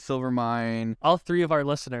gold mine, silver mine. All three of our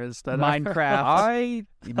listeners that Minecraft.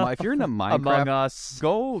 If you're into Minecraft, Among Us.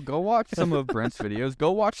 go watch some of Brent's videos. Go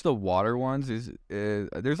watch the water ones.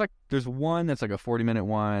 There's one that's like a 40-minute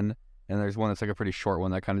one, and there's one that's like a pretty short one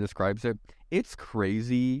that kind of describes it. It's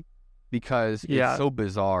crazy because it's so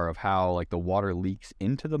bizarre of how like the water leaks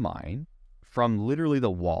into the mine from literally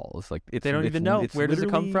the walls. Like they don't even know. Where does it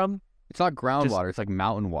come from? It's not groundwater. It's like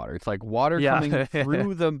mountain water. It's like water coming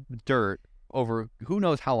through the dirt over who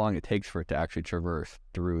knows how long it takes for it to actually traverse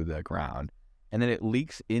through the ground. And then it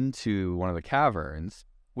leaks into one of the caverns,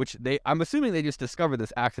 which I'm assuming they just discovered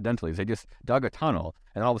this accidentally. They just dug a tunnel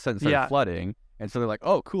and all of a sudden started flooding. And so they're like,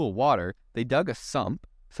 oh, cool, water. They dug a sump.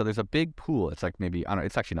 So there's a big pool. It's like maybe, I don't know,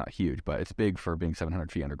 it's actually not huge, but it's big for being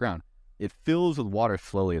 700 feet underground. It fills with water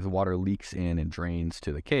slowly as the water leaks in and drains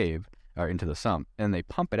to the cave or into the sump, and they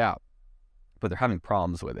pump it out, but they're having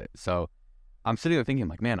problems with it. So I'm sitting there thinking,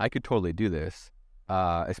 like, man, I could totally do this,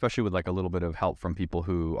 especially with like a little bit of help from people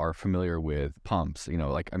who are familiar with pumps.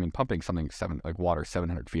 Like, I mean, pumping something water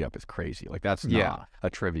 700 feet up is crazy. Like, that's not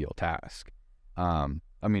a trivial task. I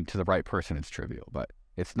mean, to the right person, it's trivial, but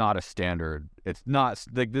it's not a standard. It's not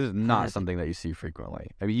like this is not something that you see frequently.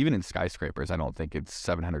 I mean, even in skyscrapers, I don't think it's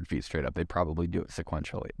 700 feet straight up. They probably do it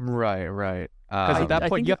sequentially. Right. Because at that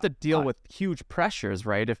point, you have to deal with huge pressures,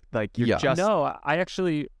 right? If like you're just No,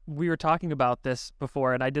 we were talking about this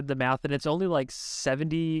before, and I did the math, and it's only like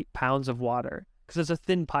 70 pounds of water because it's a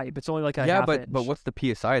thin pipe. It's only like a half inch. but what's the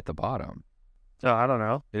PSI at the bottom? Oh, I don't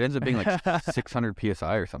know. It ends up being like 600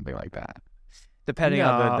 PSI or something like that. Depending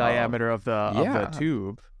on the diameter of the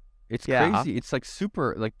tube. It's crazy. It's like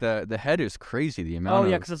super, like the head is crazy. The amount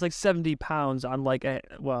because it's like 70 pounds on like that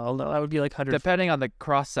would be like 100. Depending on the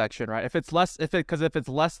cross section, right? If it's less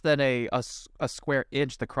than a square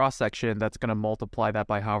inch, the cross section, that's going to multiply that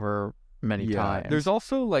by however many times. There's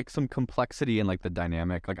also like some complexity in like the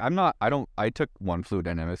dynamic. Like I took one fluid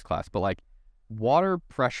dynamics class, but like water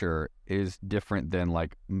pressure is different than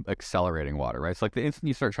like accelerating water, right? So like the instant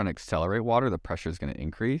you start trying to accelerate water, the pressure is going to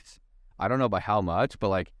increase. I don't know by how much, but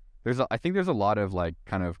like I think there's a lot of like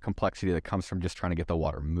kind of complexity that comes from just trying to get the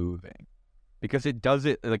water moving, because it does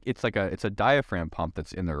it like it's a diaphragm pump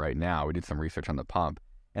that's in there right now. We did some research on the pump,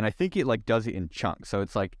 and I think it like does it in chunks. So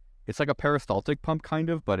it's like a peristaltic pump kind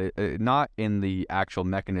of, but it not in the actual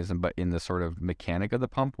mechanism, but in the sort of mechanic of the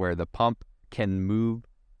pump, where the pump can move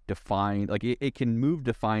defined, like it can move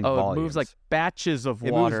defined volumes. It moves like batches of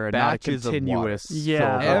water and not a continuous flow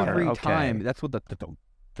of water. Every time. That's what the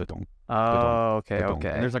okay.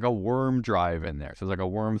 And there's like a worm drive in there. So there's like a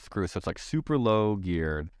worm screw. So it's like super low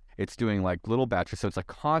geared. It's doing like little batches. So it's like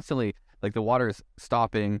constantly like the water is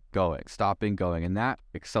stopping, going. And that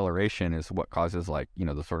acceleration is what causes like,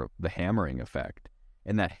 the sort of the hammering effect.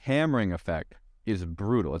 And that hammering effect is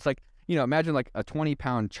brutal. It's like, imagine like a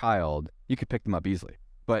 20-pound child, you could pick them up easily.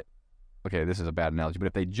 But okay, this is a bad analogy, but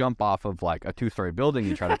if they jump off of like a 2-story building,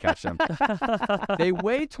 you try to catch them. They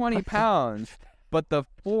weigh 20 pounds, but the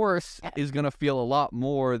force is going to feel a lot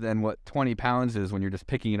more than what 20 pounds is when you're just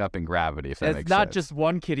picking it up in gravity, if that makes sense. It's not just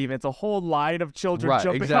one kid even. It's a whole line of children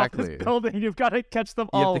jumping off this building. You've got to catch them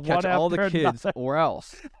all. You have to catch all the kids another. or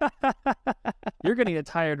else. You're going to get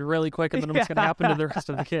tired really quick, and then what's going to happen to the rest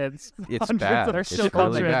of the kids? It's Hundreds bad. that are It's still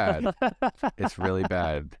really children. bad. It's really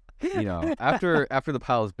bad. After the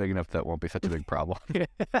pile is big enough, that won't be such a big problem.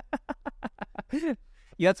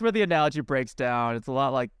 Yeah, that's where the analogy breaks down. It's a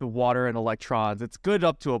lot like the water and electrons. It's good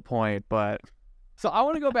up to a point, but... So I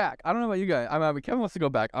want to go back. I don't know about you guys. Kevin wants to go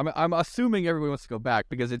back. I'm assuming everybody wants to go back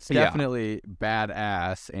because it's definitely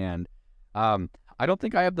badass. And I don't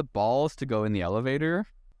think I have the balls to go in the elevator.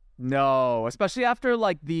 No, especially after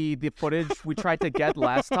like the footage we tried to get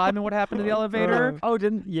last time and what happened to the elevator. I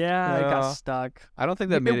got stuck. I don't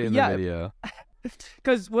think that made it in the video.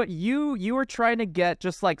 Because what you were trying to get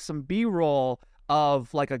just like some B-roll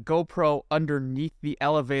of like a GoPro underneath the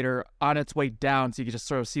elevator on its way down, so you could just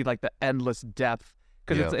sort of see like the endless depth.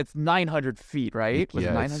 Because it's 900 feet, right? Was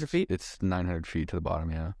it 900 feet? It's 900 feet to the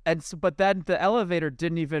bottom, yeah. And but then the elevator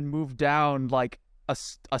didn't even move down like a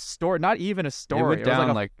story, not even a story. It went down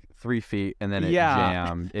was like 3 feet, and then it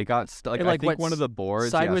jammed. It got stuck. It I think one of the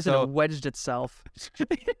boards sideways and it wedged itself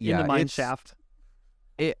in the mine shaft.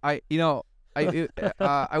 I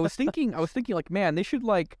was thinking like, man, they should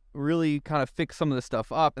like really kind of fix some of this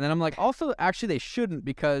stuff up. And then I'm like, also, actually, they shouldn't,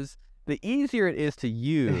 because the easier it is to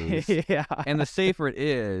use and the safer it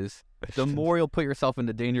is, the more you'll put yourself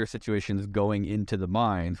into dangerous situations going into the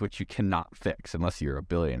mines, which you cannot fix unless you're a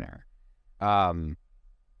billionaire.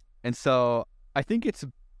 And so I think it's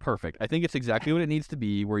perfect. I think it's exactly what it needs to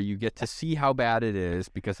be, where you get to see how bad it is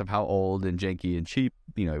because of how old and janky and cheap,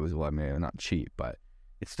 it was, well, I mean, not cheap, but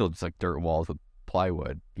it's still just like dirt walls with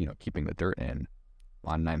plywood, keeping the dirt in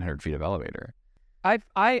on 900 feet of elevator. I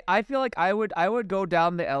feel like I would go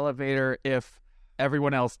down the elevator if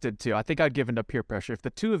everyone else did too. I think I'd give into peer pressure. If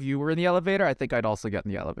the two of you were in the elevator, I think I'd also get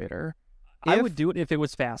in the elevator. I would do it if it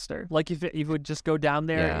was faster. Like if it would just go down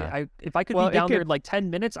there. If I could be down there in like 10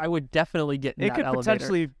 minutes, I would definitely get in that elevator. It could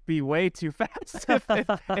potentially be way too fast.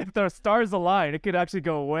 if the stars align, it could actually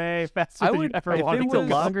go way faster than you'd ever want it to go.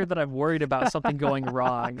 Longer that I'm worried about something going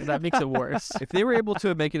wrong. That makes it worse. If they were able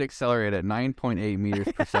to make it accelerate at 9.8 meters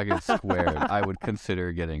per second squared, I would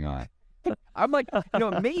consider getting on. I'm like,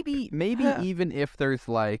 maybe even if there's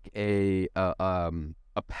like a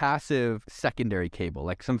passive secondary cable,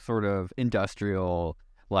 like some sort of industrial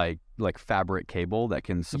like fabric cable that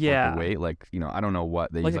can support the weight, like I don't know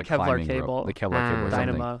what they use, like Kevlar cable, the Kevlar cable or something.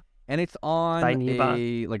 Dynamo. And it's on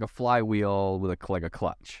a flywheel with a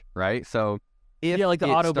clutch, right? So if like the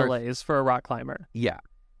auto belays for a rock climber. Yeah.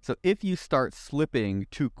 So if you start slipping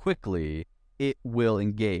too quickly, it will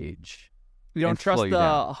engage. You don't trust the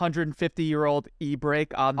 150-year-old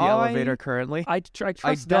e-brake on the elevator currently? I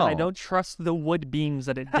trust that. I don't trust the wood beams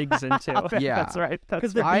that it digs into. Yeah. That's right.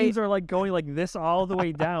 Because the beams are like going like this all the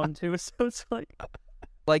way down too. So it's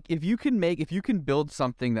like if you can build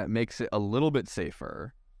something that makes it a little bit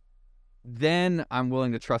safer, then I'm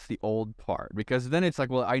willing to trust the old part, because then it's like,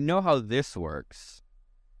 well, I know how this works.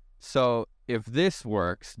 So if this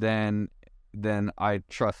works, then I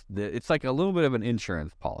trust that. It's like a little bit of an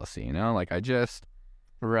insurance policy, like I just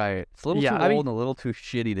it's a little too old and a little too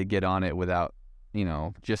shitty to get on it without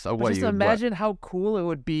just imagine how cool it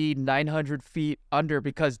would be 900 feet under,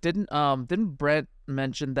 because didn't Brent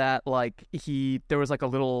mention that like there was like a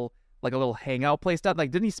little hangout place down,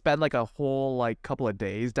 like didn't he spend like a whole like couple of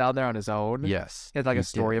days down there on his own? Yes, he had like a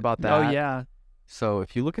story about that. Oh yeah. So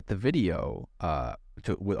if you look at the video of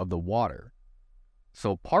the water,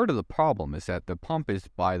 so part of the problem is that the pump is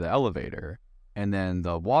by the elevator, and then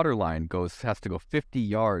the water line has to go 50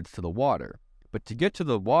 yards to the water. But to get to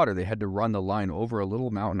the water, they had to run the line over a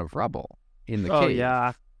little mountain of rubble in the cave. Oh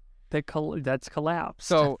yeah, that's collapsed.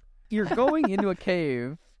 So you're going into a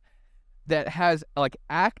cave that has like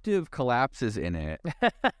active collapses in it.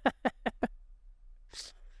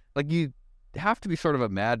 Like you have to be sort of a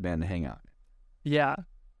madman to hang out. yeah,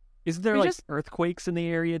 isn't there We like just- earthquakes in the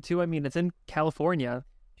area too? I mean, it's in California.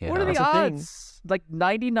 Yeah. What are the That's a thing. odds? Like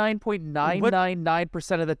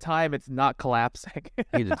 99.999% of the time, it's not collapsing.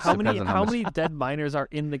 It just How depends many on how much- many dead miners are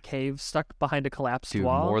in the cave stuck behind a collapsed Dude,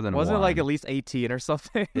 wall? more than Wasn't it like one. at least 18 or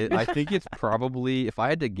something? I think it's probably, if I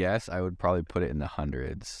had to guess, I would probably put it in the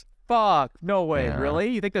hundreds. Fuck, no way, Yeah. really?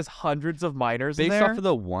 You think there's hundreds of miners in Based there? off of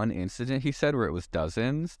the one incident he said where it was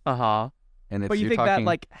dozens, Uh-huh. and if But you you're think talking, that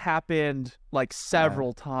like happened like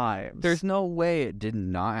several times? there's no way it did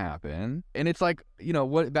not happen. And it's like,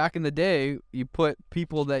 what back in the day, you put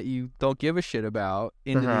people that you don't give a shit about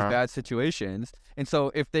into Uh-huh. these bad situations. And so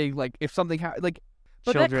if they if something but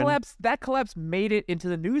Children. that collapse made it into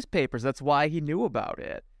the newspapers. That's why he knew about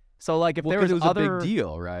it. So like if well, there 'cause was it was other a big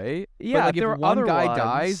deal, right? Yeah, but, like, if there if were one other guy ones-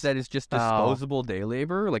 dies, that is just Oh. disposable day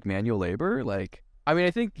labor, like manual labor. Like, I mean,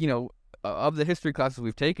 I think of the history classes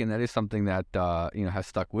we've taken, that is something that has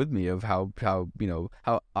stuck with me of how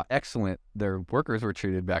excellent their workers were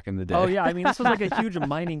treated back in the day. Oh yeah, I mean this was like a huge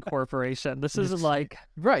mining corporation. This isn't like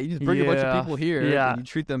Right, you just bring a bunch of Yeah. people here, Yeah. and you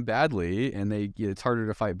treat them badly, and it's harder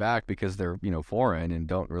to fight back because they're foreign and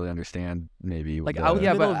don't really understand maybe like the, out in the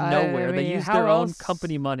Yeah, middle but of I nowhere. They mean, use how their own else-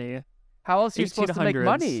 company money. How else are you supposed to make 1800s.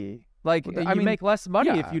 money? Like Well, I you mean, make less money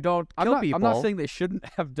if yeah. you don't I'm kill not, people. I'm not saying they shouldn't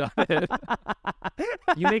have done it.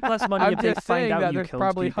 You make less money I'm if they just find saying out that you there's killed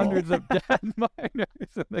probably people. hundreds of dead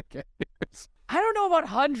miners in the caves. I don't know about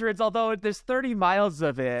hundreds, although there's 30 miles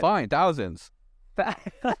of it. Fine, thousands.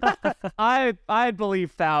 I'd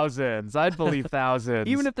believe thousands. I'd believe thousands.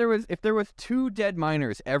 Even if there was 2 dead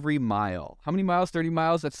miners every mile, how many miles? 30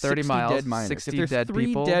 miles. That's 30 60 miles, dead miners. 60 if there's dead 3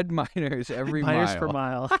 people. dead miners every miners mile, per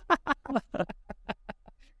mile.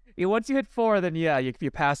 Once you hit 4, then yeah, you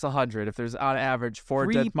pass 100. If there's on average 4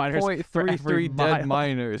 dead miners for every 3.33 dead mile.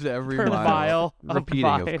 miners every Per mile. mile of Repeating,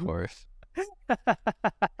 mine. of course.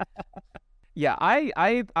 Yeah,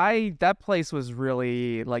 I that place was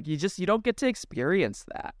really like you don't get to experience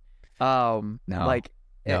that. No. Like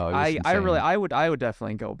No, it was I really insane. I would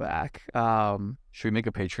definitely go back. Should we make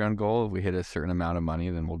a Patreon goal? If we hit a certain amount of money,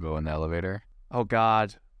 then we'll go in the elevator. Oh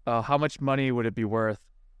God, how much money would it be worth?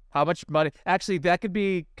 How much money? Actually, that could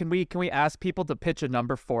be. Can we ask people to pitch a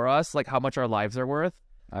number for us, like how much our lives are worth?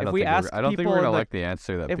 I If don't we think ask I don't think people we're in gonna the- like the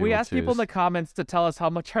answer that If we ask people in the choose. comments to tell us how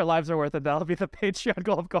much our lives are worth, then that'll be the Patreon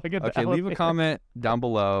goal of going in the Okay, leave a elevator. comment down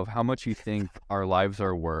below of how much you think our lives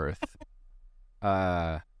are worth.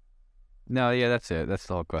 No, yeah, that's it. That's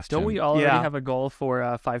the whole question. Don't we already Yeah. have a goal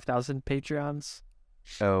for 5,000 Patreons?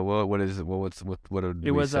 Oh, what is it? What did It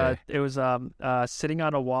we was say? sitting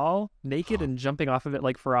on a wall naked and jumping off of it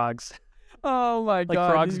like frogs. Oh my Like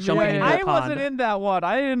God! frogs jumping into a I wasn't pond. in that one.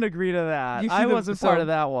 I didn't agree to that. You I should've- wasn't part so- of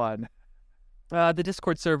that one. The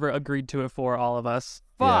Discord server agreed to it for all of us.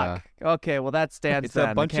 Fuck. Okay, well that stands. It's then.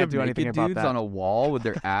 a bunch I can't of do anything naked about dudes that. on a wall with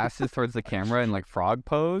their asses towards the camera in like frog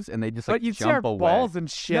pose, and they just like But you'd see our jump away. balls and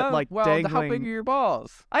shit No, like well, dangling. how big are your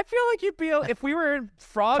balls? I feel like you'd be if we were in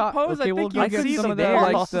frog pose. Okay, I well, think I you'd get see some the of the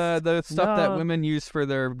like balls. the stuff that No. women use for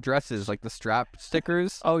their dresses, like the strap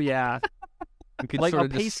stickers. Oh yeah, You could like sort a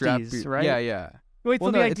of just strap pasties, your- right? Yeah, yeah. Wait, so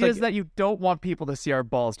well, the no, it's idea is like- that you don't want people to see our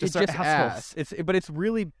balls, just It's our just assholes. ass. But it's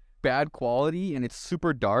really bad quality, and it's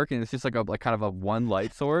super dark, and it's just like kind of a one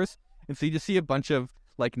light source, and so you just see a bunch of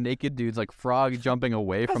like naked dudes, like frog jumping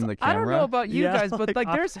away from the camera. I don't know about you Yeah, guys, but like,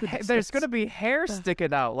 like there's opposite there's gonna be hair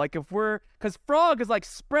sticking out. Like if because frog is like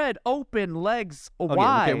spread open, legs Okay,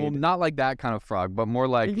 wide. okay, well, not like that kind of frog, but more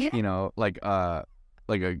like Yeah. like a.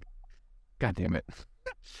 God damn it.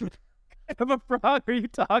 What type of frog are you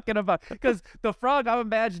talking about? Because the frog I'm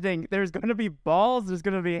imagining, there's going to be balls, there's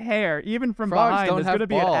going to be hair. Even from Frogs behind, don't there's have going to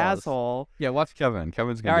be an balls. asshole. Yeah, watch Kevin.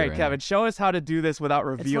 Kevin's gonna All do it right, right Kevin, now. show us how to do this without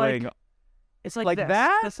revealing. it's like Like this.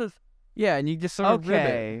 that? This is Yeah, and you just sort of rib it.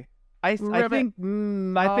 Okay. I Ribbit. think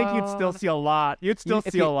you'd still see a lot. You'd still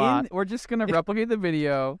If see a you lot. we're just gonna replicate the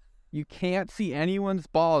video. You can't see anyone's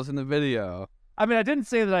balls in the video. I mean, I didn't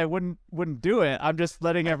say that I wouldn't do it. I'm just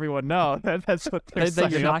letting everyone know that that's what they're that you're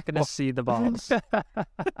signing not up going to for. see the balls.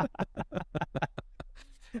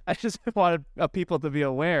 I just wanted people to be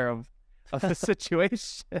aware of the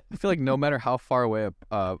situation. I feel like no matter how far away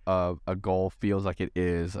a goal feels like it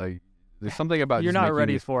is, There's something about You're just not making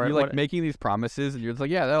ready these, for it. You're like What- making these promises, and you're just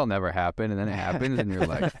like, yeah, that'll never happen, and then it happens, and you're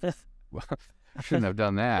like, well, I shouldn't have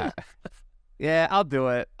done that. Yeah, I'll do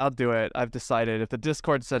it. I've decided. If the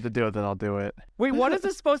Discord said to do it, then I'll do it. Wait, what is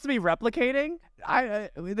this supposed to be replicating?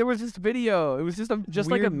 There was this video. It was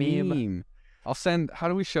just like a weird meme. I'll send. How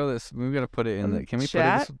do we show this? We gotta put it in the. Can we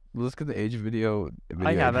chat? put it? Let's get the age video.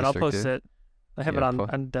 I have it. I'll restricted. post it. I have Yeah, it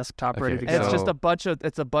on desktop ready to Okay, go. It's so-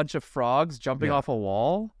 just a bunch of frogs jumping Yeah. off a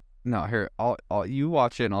wall. No, here. I'll you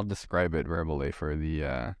watch it, and I'll describe it verbally for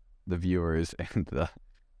the viewers and the.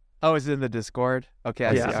 Oh, is it in the Discord? Okay,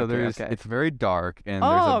 I Yeah. see. So Okay, there's. okay. It's very dark, and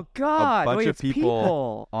Oh God! bunch Wait, of it's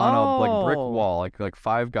people on a like brick Oh. wall, like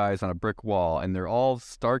 5 guys on a brick wall, and they're all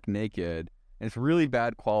stark naked, and it's really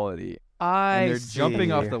bad quality. I And they're see.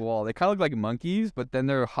 jumping off the wall. They kind of look like monkeys, but then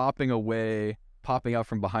they're hopping away, popping out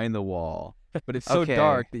from behind the wall. But it's so Okay.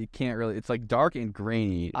 dark that you can't really. It's like dark and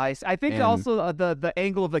grainy. I think And- also the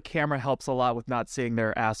angle of the camera helps a lot with not seeing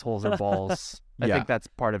their assholes or balls. I Yeah. think that's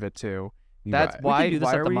part of it too. Right. That's We why. can do this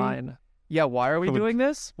why at are the we? mine. Yeah. Why are we Would- doing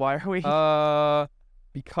this? Why are we?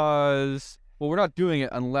 Because we're not doing it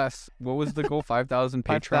unless what was the goal? 5,000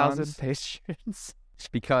 5,000 patrons. patrons.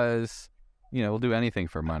 Because we'll do anything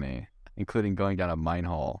for money, including going down a mine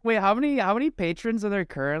hole. Wait, how many patrons are there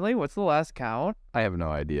currently? What's the last count? I have no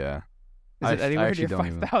idea. Is I it anywhere actually near don't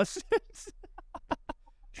even- 5,000?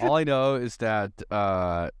 All I know is that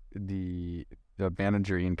the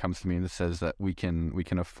manager Ian comes to me and says that we can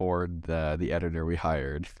afford the editor we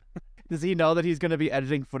hired. Does he know that he's going to be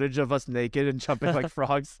editing footage of us naked and jumping like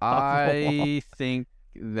frogs? off the wall? I think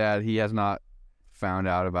that he has not found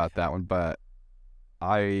out about that one, but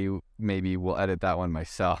I maybe will edit that one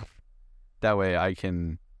myself. That way I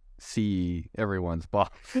can see everyone's balls.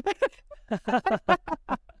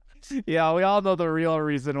 Yeah, we all know the real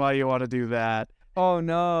reason why you want to do that. Oh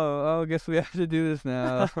no! Oh, I guess we have to do this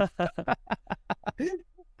now.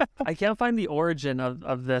 I can't find the origin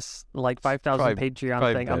of this like 5,000 Probably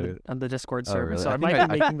Patreon thing better. on the Discord Oh, server, really? so I I think might be I-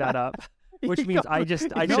 making that up, which means I just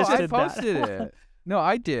no, I did posted that. it. No,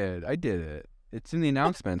 I did it. It's in the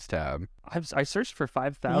announcements tab. I searched for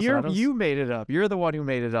 5,000. You made it up. You're the one who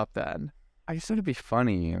made it up then. I just thought it'd be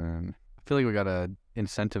funny, and I feel like we gotta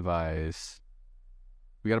incentivize.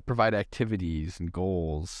 We gotta provide activities and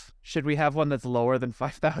goals. Should we have one that's lower than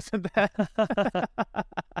 5,000 then?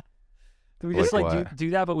 Do we just Like like what? do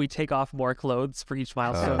that, but we take off more clothes for each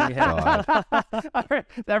milestone Oh, we hit? God. All right,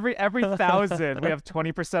 every 1,000, we have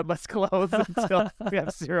 20% less clothes until we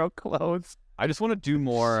have 0 clothes. I just want to do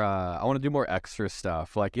more. I want to do more extra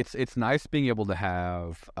stuff. Like it's nice being able to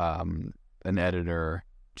have an editor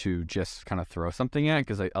to just kind of throw something at,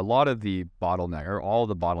 because a lot of the bottleneck, or all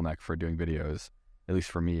the bottleneck for doing videos, at least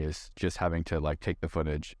for me, is just having to like take the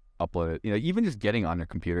footage, upload it. Even just getting on your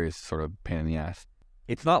computer is sort of a pain in the ass.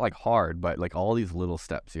 It's not like hard, but like all these little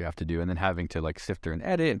steps you have to do, and then having to like sift through and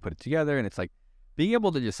edit and put it together, and it's like being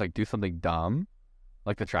able to just like do something dumb,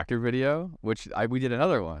 like the tractor video, which we did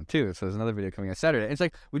another one too. So there's another video coming on Saturday. And it's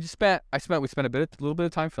like we spent a little bit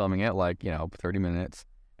of time filming it, like 30 minutes,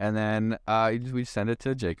 and then we send it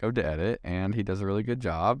to Jacob to edit, and he does a really good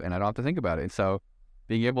job, and I don't have to think about it. And so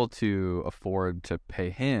being able to afford to pay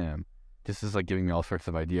him just is like giving me all sorts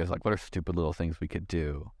of ideas, like what are stupid little things we could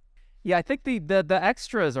do. Yeah, I think the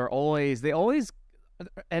extras are always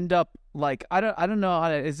end up like I don't know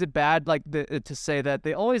is it bad like to say that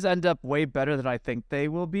they always end up way better than I think they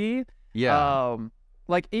will be. Yeah.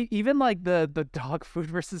 Like even like the dog food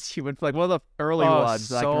versus human food, like one of the early ones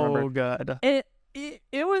that I can so remember. good.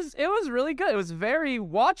 It was really good. It was very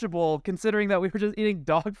watchable considering that we were just eating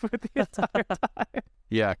dog food the entire time.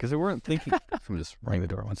 Yeah, because we weren't thinking. I'm just ring the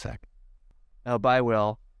door 1 sec. Oh, bye,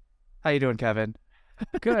 Will. How you doing, Kevin?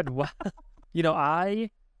 Good.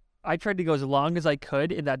 I tried to go as long as I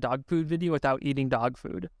could in that dog food video without eating dog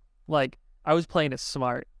food. Like I was playing it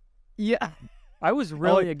smart. Yeah, I was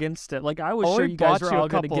really against it. Like I was sure only you guys bought were you all a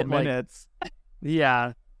going to couple get of like minutes.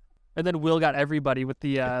 yeah, and then Will got everybody with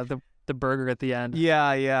the burger at the end.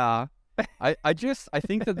 Yeah. I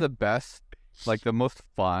think that the best, like the most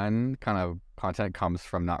fun kind of content comes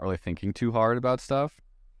from not really thinking too hard about stuff.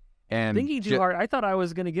 And Thinking too hard, I thought I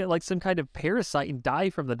was going to get like some kind of parasite and die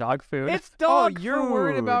from the dog food. It's dog food. You're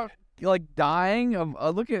worried about like dying of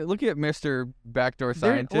look at Mr. Backdoor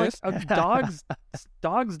Scientist.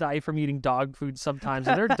 Dogs die from eating dog food sometimes,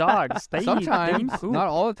 and they're dogs. They Sometimes, eat poop. not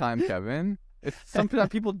all the time, Kevin. Sometimes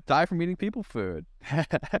people die from eating people food.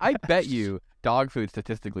 I bet you dog food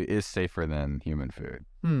statistically is safer than human food.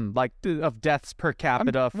 Like of deaths per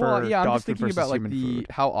capita for I'm dog just food thinking versus about like human food.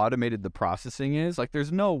 how automated the processing is. Like,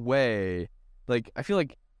 there's no way. Like, I feel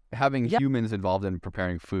like having Yeah. humans involved in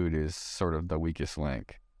preparing food is sort of the weakest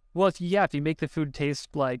link. Well, if you make the food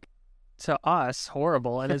taste like to us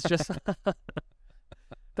horrible, and it's just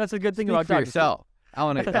that's a good thing Speak about for dogs. yourself. I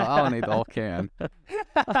want to eat the whole can.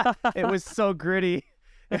 It was so gritty.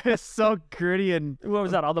 It was so gritty and What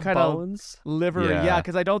was that? All the kind of bones? liver. Yeah. Yeah,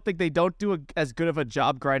 because I don't think they don't do as good of a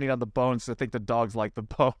job grinding on the bones. So I think the dogs like the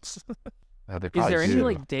bones. They Is probably there any do.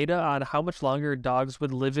 like data on how much longer dogs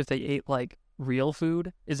would live if they ate like real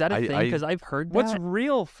food? Is that a thing? Because I've heard What's that.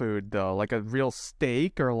 real food though? Like a real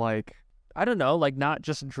steak or like? I don't know, like not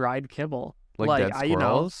just dried kibble. like dead you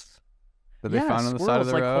know, squirrels that they yeah, found on the squirrels, side of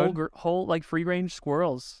the like road? whole like free range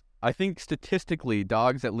squirrels. I think statistically,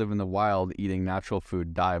 dogs that live in the wild eating natural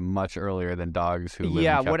food die much earlier than dogs who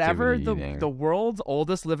live in whatever captivity eating. the world's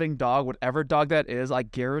oldest living dog, whatever dog that is, I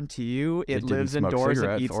guarantee you They it didn't lives smoke indoors and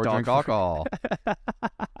cigarettes eats or dog drink food. alcohol.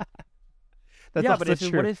 That's Yeah, also but if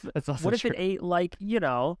true. what if That's also what if true. it ate like, you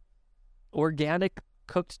know, organic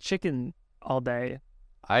cooked chicken all day?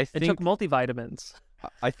 I It think took multivitamins.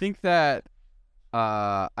 I think that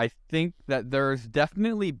there's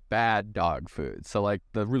definitely bad dog food. So like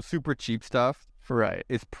the super cheap stuff Right.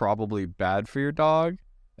 is probably bad for your dog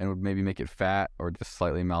and would maybe make it fat or just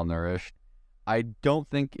slightly malnourished. I don't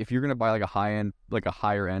think if you're gonna buy like a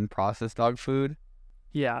higher end processed dog food,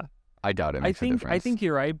 Yeah. I doubt it makes a difference. I think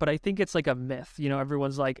you're right, but I think it's like a myth. You know,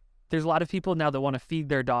 everyone's like, there's a lot of people now that want to feed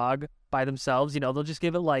their dog by themselves. You know, they'll just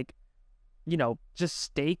give it like, you know, just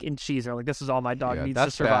steak and cheese. They're like, this is all my dog Yeah, needs to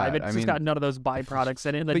that's survive. bad. It's I just mean- got none of those byproducts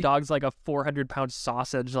in it. And the But- dog's like a 400-pound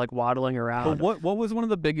sausage, like waddling But around. what was one of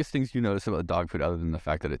the biggest things you noticed about dog food other than the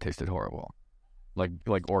fact that it tasted horrible? Like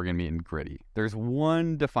organ meat and gritty. There's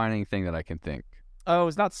one defining thing that I can think. Oh,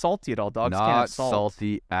 it's not salty at all. Dogs can't Not have salt.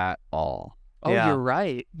 salty at all. Oh, Yeah. you're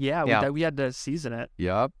right. Yeah, Yeah. we had to season it.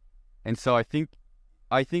 Yep. And so I think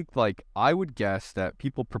like I would guess that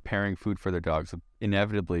people preparing food for their dogs would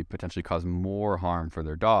inevitably potentially cause more harm for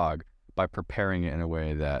their dog by preparing it in a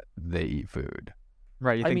way that they eat food.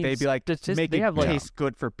 Right. You I think mean, they'd be like, make they it have, like- taste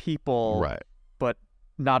good for people, Right. but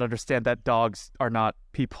not understand that dogs are not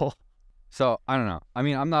people. So I don't know. I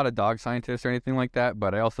mean, I'm not a dog scientist or anything like that,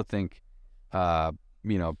 but I also think,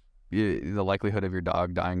 you know, the likelihood of your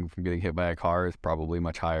dog dying from getting hit by a car is probably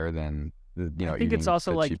much higher than I think it's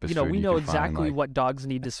also like, you know, we know exactly what dogs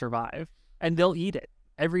need to survive, and they'll eat it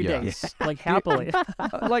every day, Yes. like happily.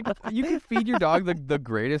 like you can feed your dog the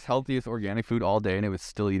greatest, healthiest organic food all day, and it would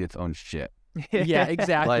still eat its own shit. Yeah,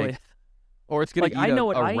 exactly. Like, or it's gonna Like, eat I know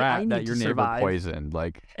a what I rat need that your to neighbor survive. poisoned.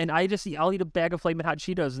 Like, And I'll eat a bag of Flamin' Hot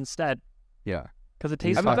Cheetos instead yeah. because it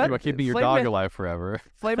He's tastes I talking bet better. about keeping your Flamin' dog alive forever.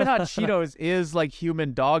 Flamin' Hot Cheetos is like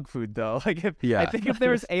human dog food, though. Like, Yeah. I think if there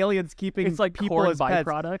was aliens keeping It's like people corn as pets,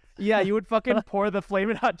 byproduct. yeah, you would fucking pour the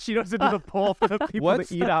Flamin' Hot Cheetos into the bowl for the people What's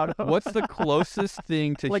to eat out of. What's the closest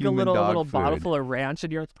thing to Like a human little dog food? bottle full of ranch,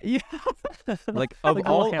 and you're Yeah. Like of like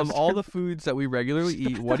a little all of hamster. all the foods that we regularly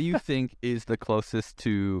eat, what do you think is the closest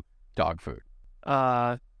to dog food?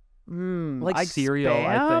 Like cereal,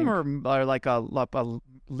 I Spam or like a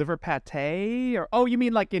liver pate, or you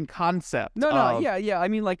mean like in concept? Yeah. I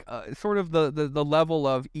mean, like, sort of the level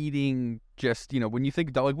of eating. Just, you know, when you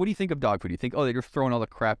think dog, like, what do you think of dog food? You think, oh, they're just throwing all the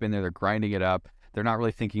crap in there, they're grinding it up, they're not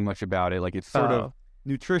really thinking much about it. Like, it's sort of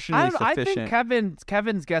nutritionally I sufficient. think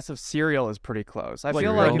Kevin's guess of cereal is pretty close. I like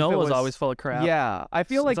feel like if it granola was is always full of crap. Yeah, I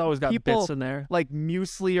feel like it's always got people bits in there. like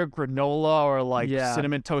muesli or granola or like Yeah.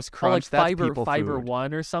 cinnamon toast Or crunch. like that's fiber people food.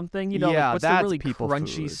 one or something. You know, Yeah, like, what's the that's really people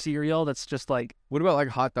crunchy food. cereal that's just like What about like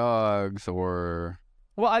hot dogs or?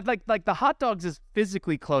 Well, I'd like the hot dogs is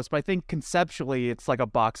physically close, but I think conceptually it's like a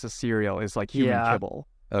box of cereal is like human Yeah. kibble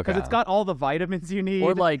Okay. because it's got all the vitamins you need.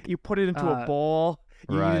 Or like, you put it into a bowl,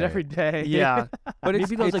 you eat right. it every day. yeah. but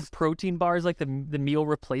Maybe those like protein bars, like the meal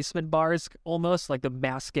replacement bars, almost like the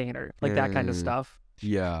mass gainer, like that kind of stuff.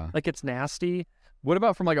 Yeah. Like it's nasty. What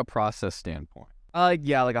about from like a process standpoint?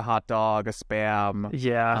 Yeah, like a hot dog, a Spam,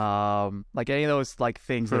 Yeah. like any of those like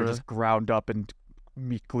things that are just ground up and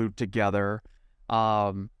meat glued together.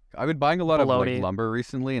 I've been buying a lot of Bologna. like lumber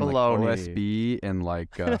recently and like Bologna. OSB and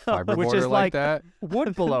like fiberboard Which is like like that.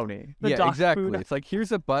 wood bologna. The Yeah, dog exactly. food. It's like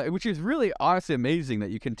here's a which is really honestly amazing that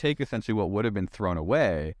you can take essentially what would have been thrown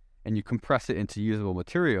away and you compress it into usable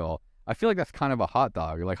material. I feel like that's kind of a hot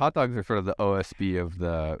dog. Like hot dogs are sort of the OSB of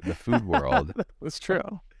the food world. It's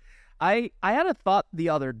true. I had a thought the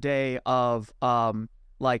other day of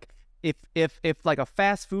like if like a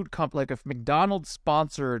fast food company, like if McDonald's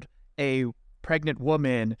sponsored a pregnant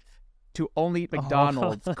woman, to only eat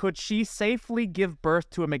McDonald's, could she safely give birth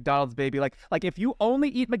to a McDonald's baby? Like if you only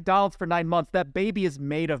eat McDonald's for 9 months, that baby is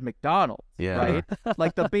made of McDonald's, right?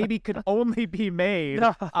 Like the baby could only be made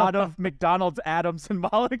out of McDonald's atoms and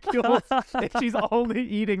molecules if she's only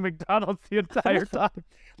eating McDonald's the entire time.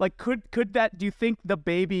 Like, could that? Do you think the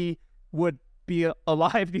baby would be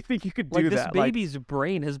alive? Do you think you could do like that? This baby's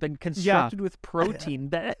brain has been constructed with protein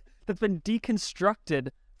that's been deconstructed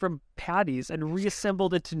from patties and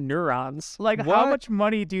reassembled into neurons. Like, how much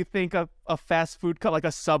money do you think a fast food like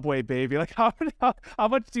a Subway baby? Like, how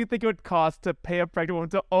much do you think it would cost to pay a pregnant woman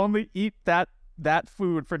to only eat that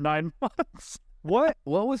food for 9 months? What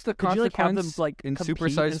was the Could you like have them consequence like in compete Super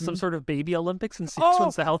Size in some Me? sort of baby Olympics and see which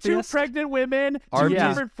one's the healthiest? 2 pregnant women, 2 Arby's-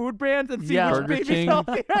 different food brands, and see Yeah. which Burger baby's King,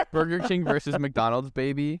 healthier. Burger King versus McDonald's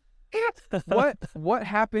baby. What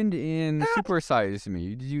happened in Super Size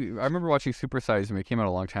Me? I remember watching Super Size Me. It came out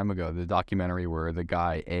a long time ago. The documentary where the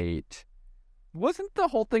guy ate. Wasn't the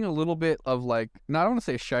whole thing a little bit of like? I don't want to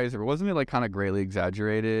say shizer, but wasn't it like kind of greatly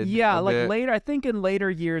exaggerated? Yeah, a like bit? later, I think in later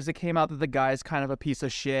years, it came out that the guy's kind of a piece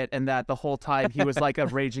of shit, and that the whole time he was like a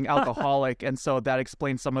raging alcoholic, and so that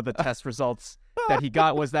explains some of the test results that he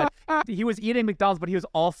got. Was that he was eating McDonald's, but he was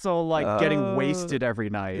also like getting wasted every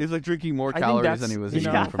night. He was like drinking more I think calories than that's- he was you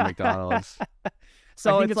eating know- from McDonald's.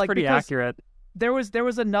 So I think it's it's like pretty because accurate. There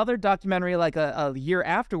was another documentary like a year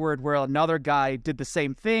afterward where another guy did the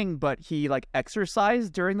same thing, but he like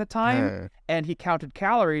exercised during the time and he counted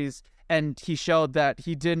calories, and he showed that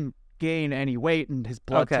he didn't gain any weight and his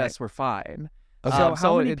blood Okay. tests were fine. Okay. So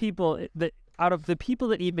how many it- people that out of the people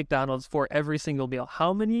that eat McDonald's for every single meal,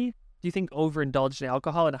 how many do you think overindulge in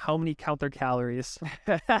alcohol, and how many count their calories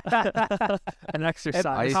and exercise?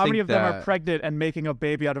 I How many think of them are that- pregnant and making a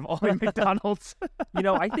baby out of only McDonald's?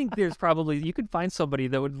 I think there's probably you could find somebody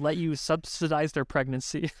that would let you subsidize their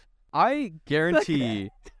pregnancy. I guarantee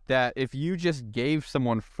that if you just gave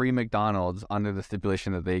someone free McDonald's under the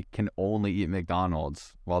stipulation that they can only eat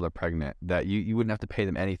McDonald's while they're pregnant, that you wouldn't have to pay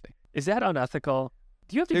them anything. Is that unethical?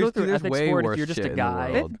 Do you have to go There's- through there's ethics way for it if worse you're just shit a in the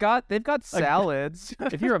guy? world. They've got salads.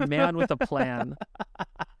 If you're a man with a plan,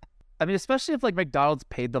 I mean, especially if like McDonald's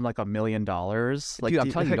paid them like $1 million. Like, Dude,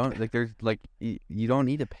 I'm telling you, you don't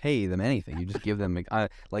need to pay them anything. You just give them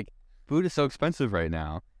like food is so expensive right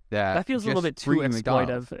now that feels a little bit just too free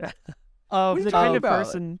McDonald's. exploitive. Of the talking kind of about?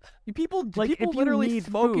 person People Like, people if you literally need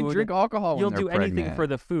smoke and food, drink alcohol. you'll when they're do anything pregnant. for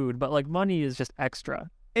the food, but like money is just extra.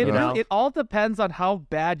 It, You know? it all depends on how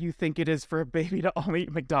bad you think it is for a baby to only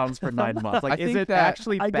eat McDonald's for 9 months. Like, I is think it that-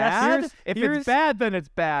 actually I guess bad? If here's- it's bad, then it's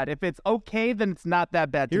bad. If it's okay, then it's not that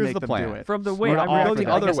bad to Here's make the them plan. do it. From the way We're I'm all reacting,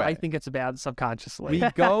 the I other guess way. I think it's bad subconsciously. We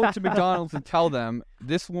go to McDonald's and tell them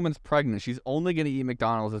this woman's pregnant. She's only going to eat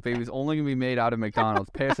McDonald's. This baby's only going to be made out of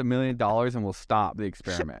McDonald's. Pay us $1 million and we'll stop the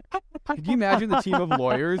experiment. Could you imagine the team of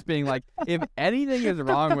lawyers being like, if anything is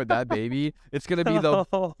wrong with that baby, it's going to be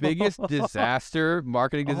the biggest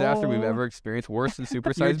marketing disaster we've ever experienced, worse than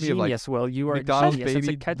Super You're a Size Me. Of like, genius, Will. You are McDonald's a genius.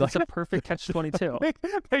 baby, It's a perfect catch-22.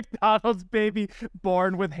 McDonald's baby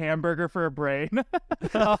born with hamburger for a brain.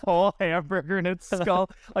 A whole hamburger in its skull,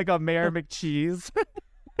 like a Mayor McCheese.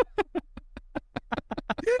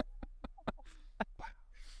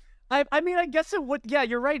 I mean, I guess it would. Yeah,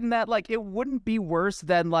 you're right in that. Like, it wouldn't be worse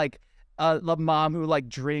than like the mom who like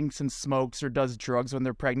drinks and smokes or does drugs when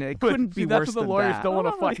they're pregnant. It couldn't be that's worse what the than lawyers that. don't want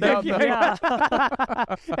to find out. Yeah.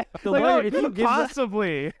 The Like, lawyer, oh, if you give that-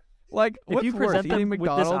 possibly. Like, if what's you worse, present eating them with this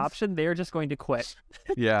McDonald's? option, they're just going to quit.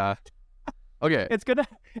 Yeah. Okay. It's gonna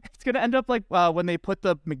end up like when they put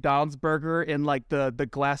the McDonald's burger in like the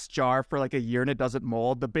glass jar for like a year and it doesn't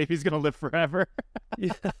mold. The baby's gonna live forever.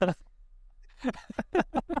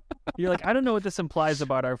 You're like, I don't know what this implies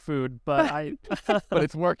about our food, but But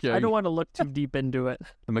it's working. I don't want to look too deep into it.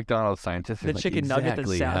 The McDonald's scientists The are like, chicken nugget that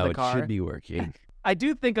exactly sat in how the it car. should be working. I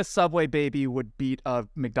do think a Subway baby would beat a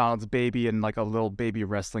McDonald's baby in like a little baby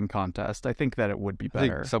wrestling contest. I think that it would be I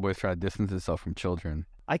think better. Subway's trying to distance itself from children.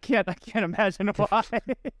 I can't imagine why.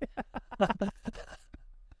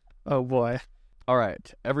 Oh boy. All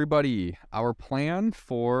right, everybody. Our plan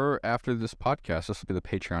for after this podcast, this will be the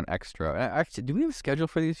Patreon extra. Actually, do we have a schedule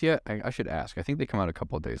for these yet? I should ask. I think they come out a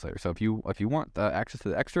couple of days later. So if you want access to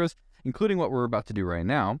the extras, including what we're about to do right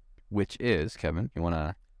now, which is Kevin, you want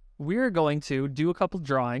to? We're going to do a couple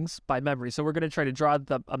drawings by memory. So we're going to try to draw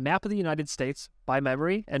a map of the United States by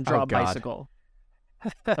memory and draw Oh, a God. bicycle.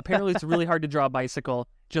 Apparently, it's really hard to draw a bicycle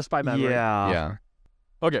just by memory. Yeah.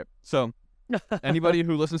 Okay, so anybody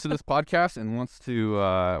who listens to this podcast and wants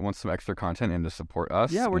some extra content and to support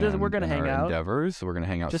us, Yeah, we're gonna in hang our out. endeavors. So we're gonna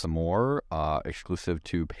hang out Just- some more, exclusive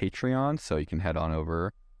to Patreon. So you can head on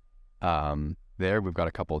over. There, we've got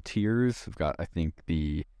a couple of tiers. We've got, I think,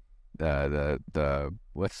 the the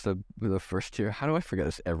what's the first tier? How do I forget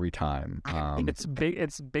this every time? I think it's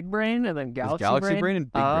Big Brain and then Galaxy Brain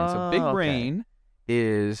and Big Brain. So Big okay. Brain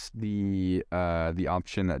is the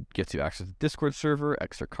option that gets you access to Discord server,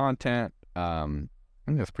 extra content. I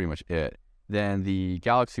think that's pretty much it. Then the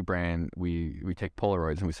Galaxy Brain, we take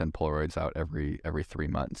Polaroids and we send Polaroids out every 3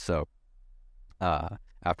 months. So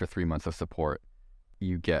after 3 months of support,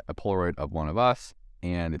 you get a Polaroid of one of us,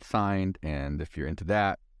 and it's signed. And if you're into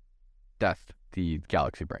that, that's the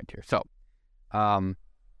Galaxy Brain tier. So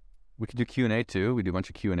we could do Q&A too. We do a bunch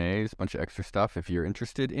of Q&As, a bunch of extra stuff. If you're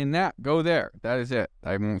interested in that, go there. That is it.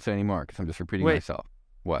 I won't say any more because I'm just repeating myself.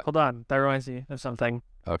 What? Hold on. That reminds me of something.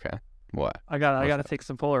 Okay. What? I gotta take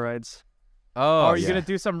some Polaroids. Oh, are you gonna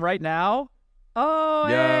do some right now? Oh,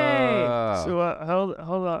 hey! Yeah. So hold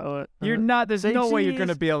on. You're not. There's Say no way you're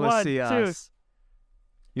gonna cheese. be able to 1, see 2. us.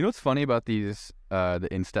 You know what's funny about these the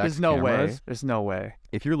Instax There's no cameras? way. There's no way.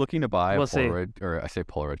 If you're looking to buy We'll a see. Polaroid, or I say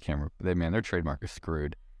Polaroid camera, their trademark is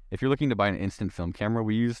screwed. If you're looking to buy an instant film camera,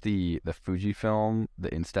 we use the Fujifilm, the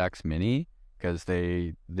Instax Mini, because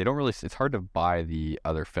they don't really. It's hard to buy the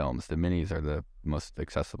other films. The minis are the most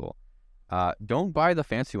accessible. Don't buy the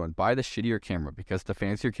fancy one. Buy the shittier camera, because the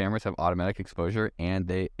fancier cameras have automatic exposure and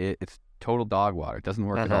it's total dog water. It doesn't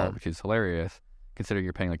work at all, which is hilarious considering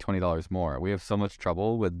you're paying like $20 more. We have so much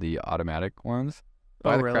trouble with the automatic ones.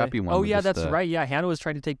 Buy the really? crappy one. Oh with yeah, just that's the- right. Yeah, Hannah was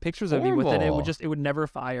trying to take pictures of me with it. Horrible. It would never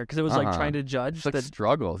fire because it was like trying to judge It's like that.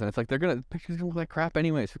 struggles, and it's like the pictures gonna look like crap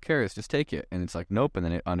anyways. Who cares? Just take it. And it's like nope, and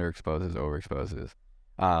then it underexposes, overexposes.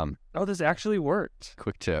 Oh, this actually worked.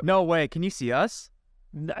 Quick tip. No way. Can you see us?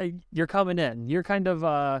 You're coming in. You're kind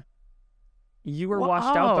of you were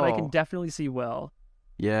washed out, but I can Wow. definitely see Will.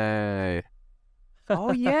 Yay!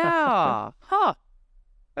 Oh yeah. Huh.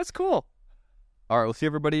 That's cool. All right, we'll see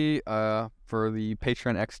everybody for the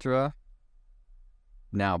Patreon extra.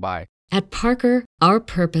 Now, bye. At Parker, our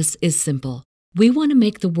purpose is simple. We want to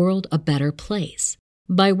make the world a better place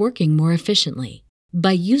by working more efficiently,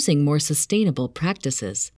 by using more sustainable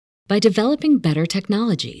practices, by developing better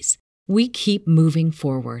technologies. We keep moving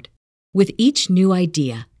forward. With each new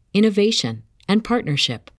idea, innovation, and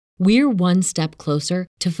partnership, we're one step closer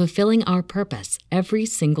to fulfilling our purpose every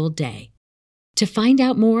single day. To find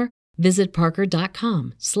out more, visit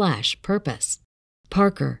parker.com/purpose.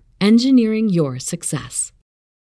 Parker, engineering your success.